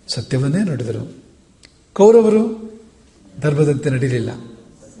 ಸತ್ಯವನ್ನೇ ನುಡಿದರು. ಕೌರವರು ಧರ್ಮದಂತೆ ನಡೀಲಿಲ್ಲ,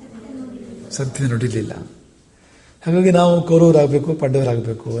 ಸತ್ಯ ನುಡಿಲಿಲ್ಲ. ಹಾಗಾಗಿ ನಾವು ಕೌರವರಾಗಬೇಕು,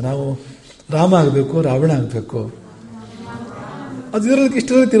 ಪಾಂಡವರಾಗಬೇಕು, ನಾವು ರಾಮ ಆಗಬೇಕು, ರಾವಣ ಆಗಬೇಕು, ಅದು ಇದರಲ್ಲಿ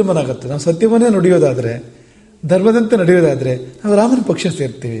ಇಷ್ಟರಲ್ಲಿ ತೀರ್ಮಾನ ಆಗುತ್ತೆ. ನಾವು ಸತ್ಯವನ್ನೇ ನುಡಿಯೋದಾದ್ರೆ, ಧರ್ಮದಂತೆ ನಡೆಯೋದಾದ್ರೆ ನಾವು ರಾಮನ ಪಕ್ಷ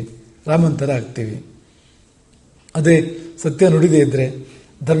ಸೇರ್ತೀವಿ, ರಾಮನ ಥರ ಆಗ್ತೀವಿ. ಅದೇ ಸತ್ಯ ನುಡಿದೇ ಇದ್ರೆ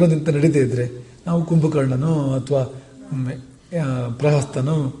ಧರ್ಮದಿಂದ ನಡೀದೇ ಇದ್ರೆ ನಾವು ಕುಂಭಕರ್ಣನೋ ಅಥವಾ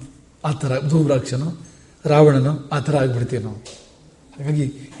ಪ್ರಹಸ್ತನೋ ಆ ಥರ, ಧೂಮ್ರಾಕ್ಷನೋ ರಾವಣನೋ ಆ ಥರ ಆಗ್ಬಿಡ್ತೀವಿ ನಾವು. ಹಾಗಾಗಿ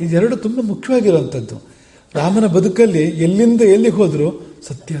ಇದೆರಡು ತುಂಬ ಮುಖ್ಯವಾಗಿರುವಂಥದ್ದು. ರಾಮನ ಬದುಕಲ್ಲಿ ಎಲ್ಲಿಂದ ಎಲ್ಲಿಗೆ ಹೋದರೂ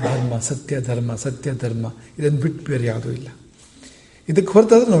ಸತ್ಯ ಧರ್ಮ, ಸತ್ಯ ಧರ್ಮ, ಸತ್ಯ ಧರ್ಮ, ಇದನ್ನು ಬಿಟ್ಟು ಬೇರೆ ಯಾವುದೂ ಇಲ್ಲ. ಇದಕ್ಕೆ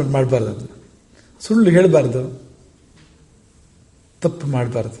ಹೊರತಾದ್ರೆ ನಾವು ಮಾಡಬಾರ್ದು. ಅದನ್ನು ಸುಳ್ಳು ಹೇಳಬಾರ್ದು, ತಪ್ಪು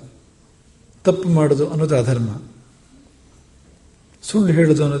ಮಾಡಬಾರ್ದು. ತಪ್ಪು ಮಾಡೋದು ಅನ್ನೋದು ಅಧರ್ಮ, ಸುಳ್ಳು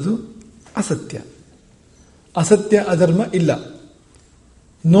ಹೇಳೋದು ಅನ್ನೋದು ಅಸತ್ಯ. ಅಸತ್ಯ ಅಧರ್ಮ ಇಲ್ಲ.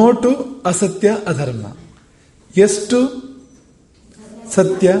 ನೋಟು ಅಸತ್ಯ ಅಧರ್ಮ, ಎಷ್ಟು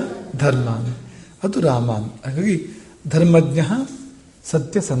ಸತ್ಯ ಧರ್ಮ, ಅದು ರಾಮ. ಹಾಗಾಗಿ ಧರ್ಮಜ್ಞ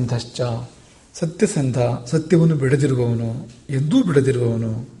ಸತ್ಯಸಂಧಶ್ಚ, ಸತ್ಯಸಂಧ, ಸತ್ಯವನ್ನು ಬಿಡದಿರುವವನು, ಎಂದೂ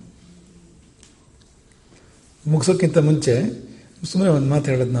ಬಿಡದಿರುವವನು. ಮುಗಿಸೋಕ್ಕಿಂತ ಮುಂಚೆ ಸುಮ್ಮನೆ ಒಂದು ಮಾತು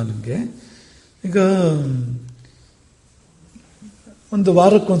ಹೇಳೋದು ನಾನು ನಿಮಗೆ. ಈಗ ಒಂದು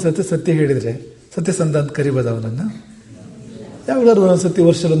ವಾರಕ್ಕೊಂದ್ಸತಿ ಸತ್ಯ ಹೇಳಿದರೆ ಸತ್ಯಸಂಧ ಅಂತ ಕರಿಬೋದು ಅವನನ್ನು. ಯಾವಾಗಾದ್ರು ಒಂದೊಂದ್ಸತಿ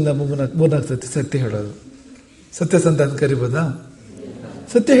ವರ್ಷದಿಂದ ಮೂರ್ನಾಲ್ಕು ಸತಿ ಸತ್ಯ ಹೇಳೋದು ಸತ್ಯಸಂಧ ಅಂತ ಕರಿಬೋದಾ?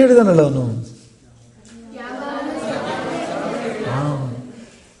 ಸತ್ಯ ಹೇಳಿದಾನಲ್ಲ ಅವನು.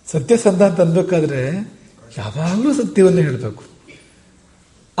 ಸತ್ಯಸಂಧ ಅಂತ ಅನ್ಬೇಕಾದ್ರೆ ಯಾವಾಗಲೂ ಸತ್ಯವನ್ನೇ ಹೇಳಬೇಕು.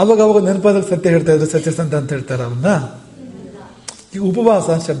 ಅವಾಗ ನೆನಪಾದಾಗ ಸತ್ಯ ಹೇಳ್ತಾ ಇದ್ರು ಸತ್ಯಸಂಧ ಅಂತ ಹೇಳ್ತಾರ ಅವನ್ನ. ಈ ಉಪವಾಸ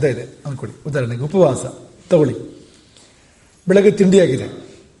ಶಬ್ದ ಇದೆ ಅನ್ಕೊಳ್ಳಿ. ಉದಾಹರಣೆಗೆ ಉಪವಾಸ ತಗೊಳ್ಳಿ. ಬೆಳಗ್ಗೆ ತಿಂಡಿಯಾಗಿದೆ,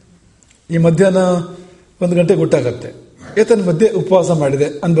 ಈ ಮಧ್ಯಾಹ್ನ 1 ಗಂಟೆಗೆ ಗೊತ್ತಾಗತ್ತೆ, ಏತನ ಮಧ್ಯೆ ಉಪವಾಸ ಮಾಡಿದೆ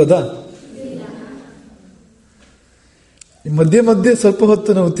ಅನ್ಬೋದಾ? ಮಧ್ಯೆ ಸ್ವಲ್ಪ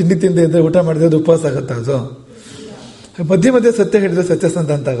ಹೊತ್ತು ನಾವು ತಿಂಡಿ ಇದ್ರೆ ಊಟ ಮಾಡಿದ್ರೆ ಅದು ಉಪವಾಸ ಆಗತ್ತ? ಅದು ಮಧ್ಯೆ ಸತ್ಯ ಹೇಳಿದ್ರೆ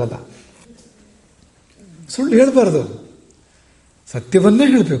ಸತ್ಯಸಂಧ ಅಂತ ಆಗಲ್ಲ. ಸುಳ್ಳು ಹೇಳಬಾರ್ದು, ಸತ್ಯವನ್ನೇ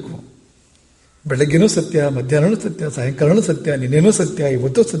ಹೇಳಬೇಕು. ಬೆಳಗ್ಗೆನೂ ಸತ್ಯ, ಮಧ್ಯಾಹ್ನನೂ ಸತ್ಯ, ಸಾಯಂಕಾಲನೂ ಸತ್ಯ, ನಿನ್ನೇನೂ ಸತ್ಯ,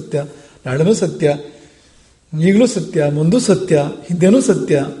 ಇವತ್ತು ಸತ್ಯ, ನಾಳೆನೂ ಸತ್ಯ, ಈಗಲೂ ಸತ್ಯ, ಮುಂದೂ ಸತ್ಯ, ಹಿಂದೆನೂ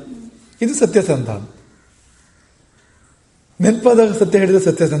ಸತ್ಯ. ಇದು ಸತ್ಯಸಂಧ. ನೆನಪಾದಾಗ ಸತ್ಯ ಹೇಳಿದ್ರೆ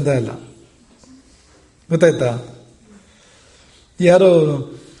ಸತ್ಯಸಂಧ ಅಲ್ಲ. ಗೊತ್ತಾಯ್ತಾ? ಯಾರೋ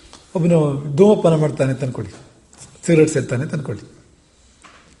ಒಬ್ಬನು ಧೂಮಪಾನ ಮಾಡ್ತಾನೆ ಅಂತ ಅನ್ಕೊಳ್ಳಿ, ಸಿಗರೇಟ್ ಸೇರ್ತಾನೆ ಅಂತ ಅನ್ಕೊಳ್ಳಿ.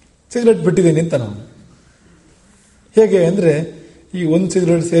 ಸಿಗರೇಟ್ ಬಿಟ್ಟಿದ್ದೀನಿ ಅಂತ ನಾವು ಹೇಗೆ ಅಂದರೆ, ಈ ಒಂದು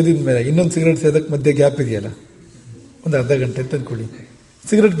ಸಿಗರೇಟ್ ಸೇದಿದ ಮೇಲೆ ಇನ್ನೊಂದು ಸಿಗರೇಟ್ ಸೇದಕ್ಕೆ ಮಧ್ಯೆ ಗ್ಯಾಪ್ ಇದೆಯಲ್ಲ, ಒಂದು ಅರ್ಧ ಗಂಟೆ ಅಂತ ಅನ್ಕೊಳ್ಳಿ.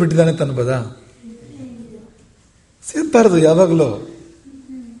 ಸಿಗರೇಟ್ ಬಿಟ್ಟಿದ್ದಾನೆ ಅಂತ ಅನ್ಬೋದಾ? ಸೇದಬಾರದು ಯಾವಾಗಲೂ,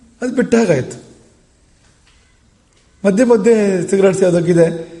 ಅದು ಬಿಟ್ಟಾಗಾಯ್ತು. ಮಧ್ಯೆ ಸಿಗರೇಟ್ ಸೇದೋಗಿದೆ,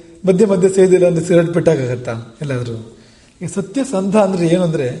 ಮಧ್ಯೆ ಸೇದಿಲ್ಲ ಅಂದ್ರೆ ಸಿಗರೇಟ್ ಬಿಟ್ಟಾಗತ್ತಾ ಎಲ್ಲಾದ್ರೂ? ಈ ಸತ್ಯಸಂಧ ಅಂದ್ರೆ ಏನು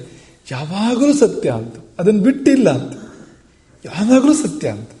ಅಂದ್ರೆ ಯಾವಾಗಲೂ ಸತ್ಯ ಅಂತ, ಅದನ್ನು ಬಿಟ್ಟಿಲ್ಲ ಅಂತ, ಯಾವಾಗಲೂ ಸತ್ಯ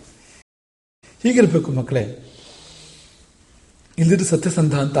ಅಂತ. ಹೀಗಿರ್ಬೇಕು ಮಕ್ಕಳೇ. ಇಲ್ದಿದ್ರೆ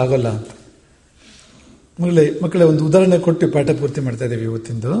ಸತ್ಯಸಂಧ ಅಂತ ಆಗೋಲ್ಲ ಅಂತ. ಮಕ್ಕಳೇ ಒಂದು ಉದಾಹರಣೆ ಕೊಟ್ಟು ಪಾಠ ಪೂರ್ತಿ ಮಾಡ್ತಾ ಇದ್ದೇವೆ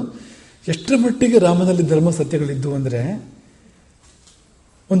ಇವತ್ತಿಂದು. ಎಷ್ಟರ ಮಟ್ಟಿಗೆ ರಾಮನಲ್ಲಿ ಧರ್ಮ ಸತ್ಯಗಳಿದ್ದು ಅಂದರೆ,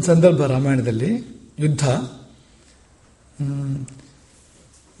 ಒಂದು ಸಂದರ್ಭ ರಾಮಾಯಣದಲ್ಲಿ ಯುದ್ಧ.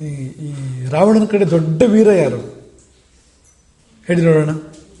 ಈ ರಾವಣನ ಕಡೆ ದೊಡ್ಡ ವೀರ ಯಾರು ಹೇಳಿ ನೋಡೋಣ?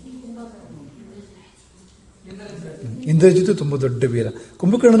 ಇಂದ್ರಜಿತು ತುಂಬ ದೊಡ್ಡ ವೀರ.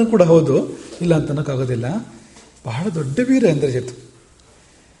 ಕುಂಭಕರ್ಣನು ಕೂಡ ಹೌದು, ಇಲ್ಲ ಅಂತ ಅನ್ನೋಕ್ಕಾಗೋದಿಲ್ಲ. ಬಹಳ ದೊಡ್ಡ ವೀರ ಇಂದ್ರಜಿತು.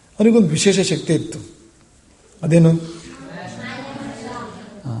 ಅವನಿಗೊಂದು ವಿಶೇಷ ಶಕ್ತಿ ಇತ್ತು. ಅದೇನು?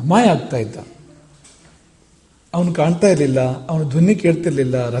 ಮಾಯ ಆಗ್ತಾ ಇದ್ದ. ಅವನು ಕಾಣ್ತಾ ಇರಲಿಲ್ಲ, ಅವನ ಧ್ವನಿ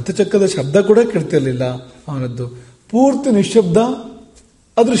ಕೇಳ್ತಿರ್ಲಿಲ್ಲ, ರಥಚಕ್ರದ ಶಬ್ದ ಕೂಡ ಕೇಳ್ತಿರ್ಲಿಲ್ಲ. ಅವನದ್ದು ಪೂರ್ತಿ ನಿಶ್ಶಬ್ದ,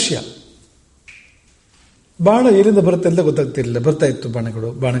 ಅದೃಶ್ಯ. ಬಾಣ ಎಲ್ಲಿಂದ ಬರುತ್ತೆ ಅಂತ ಗೊತ್ತಾಗ್ತಿರ್ಲಿಲ್ಲ. ಬರ್ತಾ ಇತ್ತು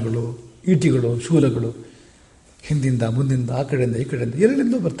ಬಾಣಗಳು, ಈಟಿಗಳು, ಶೂಲಗಳು, ಹಿಂದಿಂದ ಮುಂದಿಂದ, ಆ ಕಡೆಯಿಂದ ಈ ಕಡೆಯಿಂದ,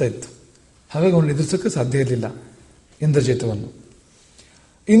 ಎಲ್ಲೆಲ್ಲಿಂದೂ ಬರ್ತಾ ಇತ್ತು. ಹಾಗಾಗಿ ಅವನು ಎದುರಿಸೋಕ್ಕೆ ಸಾಧ್ಯ ಇರಲಿಲ್ಲ ಇಂದ್ರಜಿತುವನ್ನು.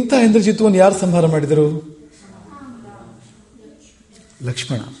 ಇಂಥ ಇಂದ್ರಜಿತುವನ್ನು ಯಾರು ಸಂಹಾರ ಮಾಡಿದರು?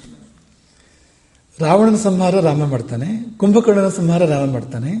 ಲಕ್ಷ್ಮಣ. ರಾವಣನ ಸಂಹಾರ ರಾಮ ಮಾಡ್ತಾನೆ, ಕುಂಭಕರ್ಣನ ಸಂಹಾರ ರಾಮ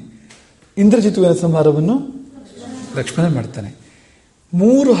ಮಾಡ್ತಾನೆ, ಇಂದ್ರಜಿತುವಿನ ಸಂಹಾರವನ್ನು ಲಕ್ಷ್ಮಣ ಮಾಡ್ತಾನೆ.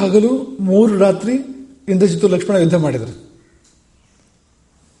 3 ಹಗಲು 3 ರಾತ್ರಿ ಇಂದ್ರಜಿತು ಲಕ್ಷ್ಮಣ ಯುದ್ಧ ಮಾಡಿದರು.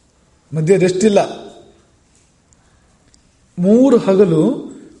 ಮಧ್ಯೆ ರೆಸ್ಟ್ ಇಲ್ಲ. 3 ಹಗಲು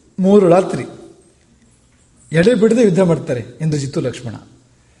 3 ರಾತ್ರಿ ಎಡೆ ಬಿಡದೆ ಯುದ್ಧ ಮಾಡ್ತಾರೆ ಇಂದ್ರಜಿತು ಲಕ್ಷ್ಮಣ.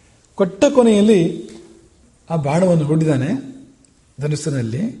 ಕೊಟ್ಟ ಕೊನೆಯಲ್ಲಿ ಆ ಬಾಣವನ್ನು ಹೂಡಿದಾನೆ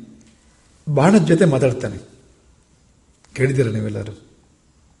ಧನುಸ್ಸಿನಲ್ಲಿ. ಬಾಣದ ಜೊತೆ ಮಾತಾಡ್ತಾನೆ. ಕೇಳಿದ್ದೀರ ನೀವೆಲ್ಲರೂ?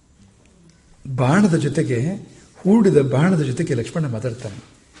 ಬಾಣದ ಜೊತೆಗೆ, ಹೂಡಿದ ಬಾಣದ ಜೊತೆಗೆ ಲಕ್ಷ್ಮಣ ಮಾತಾಡ್ತಾನೆ.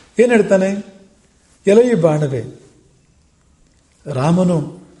 ಏನ್ ಹೇಳ್ತಾನೆ? ಎಲೆಯ ಬಾಣವೇ, ರಾಮನು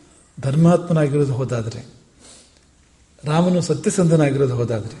ಧರ್ಮಾತ್ಮನಾಗಿರೋದು ಹೋದಾದ್ರೆ, ರಾಮನು ಸತ್ಯಸಂಧನಾಗಿರೋದು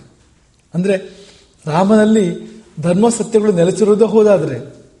ಹೋದಾದ್ರೆ, ಅಂದ್ರೆ ರಾಮನಲ್ಲಿ ಧರ್ಮ ಸತ್ಯಗಳು ನೆಲೆಸಿರೋದು ಹೋದಾದ್ರೆ,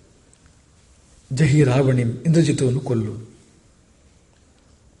 ಜಹಿ ರಾವಣಿ, ಇಂದ್ರಜಿತುವನ್ನು ಕೊಲ್ಲು.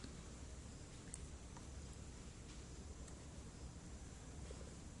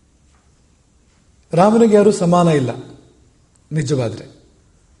 ರಾಮನಿಗೆ ಯಾರೂ ಸಮಾನ ಇಲ್ಲ. ನಿಜವಾದರೆ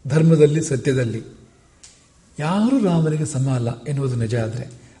ಧರ್ಮದಲ್ಲಿ, ಸತ್ಯದಲ್ಲಿ ಯಾರೂ ರಾಮನಿಗೆ ಸಮ ಅಲ್ಲ ಎನ್ನುವುದು ನಿಜ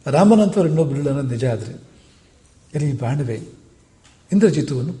ಆದರೆ, ರಾಮನಂತವ್ರು ಇನ್ನೊಬ್ಬರು ಅನ್ನೋದು ನಿಜ ಆದರೆ, ಇಲ್ಲಿ ಬಾಣವೆ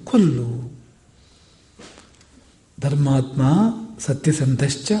ಇಂದ್ರಜಿತುವನ್ನು ಕೊಲ್ಲು. ಧರ್ಮಾತ್ಮ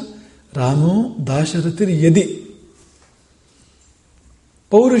ಸತ್ಯಸಂಧಶ್ಚ ರಾಮೋ ದಾಶರಥಿರ್ ಯದಿ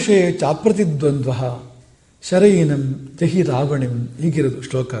ಪೌರುಷೇ ಚಾಪ್ರತಿದ್ವಂದ್ವ ಶರೈನಂ ಜಹಿ ರಾವಣಿಂ. ಹೀಗಿರೋದು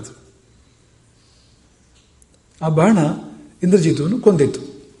ಶ್ಲೋಕ ಅದು. ಆ ಬಾಣ ಇಂದ್ರಜಿತುವನ್ನು ಕೊಂದಿತ್ತು.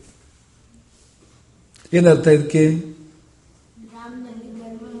 ಏನರ್ಥ ಇದಕ್ಕೆ?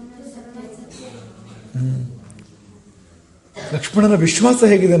 ಲಕ್ಷ್ಮಣನ ವಿಶ್ವಾಸ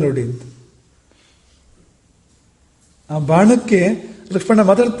ಹೇಗಿದೆ ನೋಡಿ ಅಂತ. ಆ ಬಾಣಕ್ಕೆ ಲಕ್ಷ್ಮಣ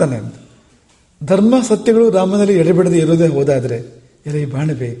ಮಾತಾಡ್ತಾನೆ ಅಂತ. ಧರ್ಮ ಸತ್ಯಗಳು ರಾಮನಲ್ಲಿ ಎಡೆಬಿಡದೆ ಇರೋದೇ ಹೋದಾದ್ರೆ ಈ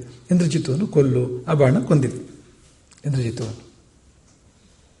ಬಾಣವೇ ಇಂದ್ರಜಿತುವನ್ನು ಕೊಲ್ಲು. ಆ ಬಾಣ ಕೊಂದಿತ್ತು ಇಂದ್ರಜಿತುವನ್ನು.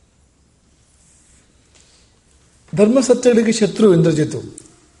 ಧರ್ಮ ಸತ್ಯಗಳಿಗೆ ಶತ್ರು ಇಂದ್ರಜಿತು.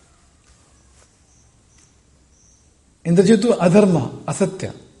 ಇಂದ್ರಜಿತು ಅಧರ್ಮ, ಅಸತ್ಯ.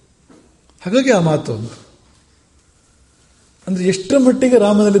 ಹಾಗಾಗಿ ಆ ಮಾತು ಅಂದ್ರೆ ಎಷ್ಟರ ಮಟ್ಟಿಗೆ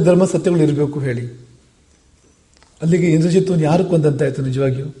ರಾಮನಲ್ಲಿ ಧರ್ಮ ಸತ್ಯಗಳು ಇರಬೇಕು ಹೇಳಿ. ಅಲ್ಲಿಗೆ ಇಂದ್ರಜಿತುವನ್ನು ಯಾರು ಕೊಂದಂತಾಯ್ತು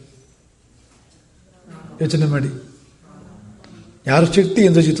ನಿಜವಾಗಿಯೂ? ಯೋಚನೆ ಮಾಡಿ. ಯಾರ ಶಕ್ತಿ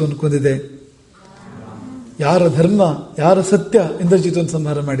ಇಂದ್ರಜಿತುವನ್ನು ಕೊಂದಿದೆ? ಯಾರ ಧರ್ಮ, ಯಾರ ಸತ್ಯ ಇಂದ್ರಜಿತುವನ್ನು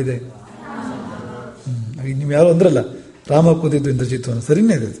ಸಂಹಾರ ಮಾಡಿದೆ? ನೀವು ಯಾರು ಅಂದ್ರಲ್ಲ, ರಾಮ ಕೊಂದಿದ್ದು ಇಂದ್ರಜಿತುವನ್ನು.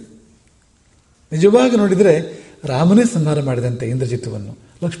 ಸರಿನೇ ಇದೆ. ನಿಜವಾಗಿ ನೋಡಿದರೆ ರಾಮನೇ ಸಂಹಾರ ಮಾಡಿದಂತೆ ಇಂದ್ರಜಿತುವನ್ನು.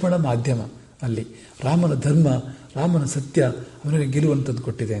 ಲಕ್ಷ್ಮಣ ಮಾಧ್ಯಮ. ಅಲ್ಲಿ ರಾಮನ ಧರ್ಮ, ರಾಮನ ಸತ್ಯ ಅವನಿಗೆ ಗೆಲುವಂಥದ್ದು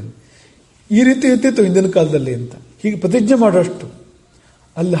ಕೊಟ್ಟಿದೆ. ಈ ರೀತಿ ಇರ್ತಿತ್ತು ಹಿಂದಿನ ಕಾಲದಲ್ಲಿ ಅಂತ. ಹೀಗೆ ಪ್ರತಿಜ್ಞೆ ಮಾಡೋಷ್ಟು.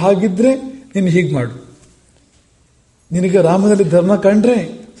 ಅಲ್ಲಿ ಹಾಗಿದ್ರೆ ನೀನು ಹೀಗೆ ಮಾಡು. ನಿನಗೆ ರಾಮನಲ್ಲಿ ಧರ್ಮ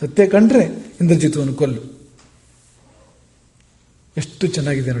ಕಂಡ್ರೆ, ಸತ್ಯ ಕಂಡ್ರೆ ಇಂದ್ರಜಿತುವನ್ನು ಕೊಲ್ಲು. ಎಷ್ಟು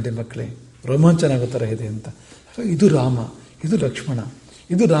ಚೆನ್ನಾಗಿದೆ ನೋಡಿ ಮಕ್ಕಳೇ, ರೋಮಾಂಚನ ಆಗೋ ಥರ ಇದೆ ಅಂತ. ಇದು ರಾಮ, ಇದು ಲಕ್ಷ್ಮಣ,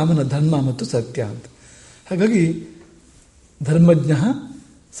 ಇದು ರಾಮನ ಧರ್ಮ ಮತ್ತು ಸತ್ಯ ಅಂತ. ಹಾಗಾಗಿ ಧರ್ಮಜ್ಞ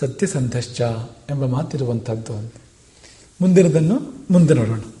ಸತ್ಯಸಂಧಶ್ಚ ಎಂಬ ಮಾತಿರುವಂಥದ್ದು ಅಂತ. ಮುಂದಿನದನ್ನು ಮುಂದೆ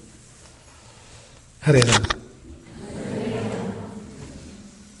ನೋಡೋಣ. ಹರೇ ರಾಮ.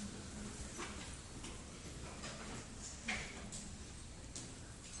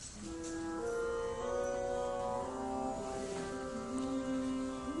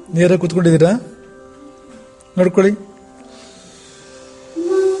 ನೇರ ಕೂತ್ಕೊಂಡಿದ್ದೀರಾ? ನೋಡ್ಕೊಳ್ಳಿ.